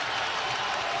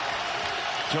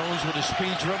 Jones with a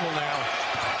speed dribble now.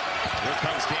 Here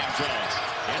comes Cam Jones.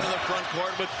 Into the front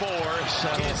court with 4.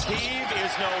 His heave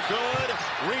is no good.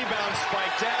 Rebound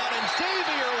spike down, and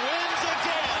Xavier wins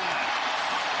again.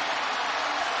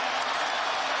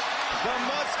 The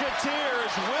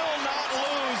Musketeers will not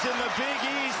lose in the Big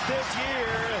East this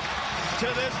year to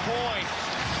this point.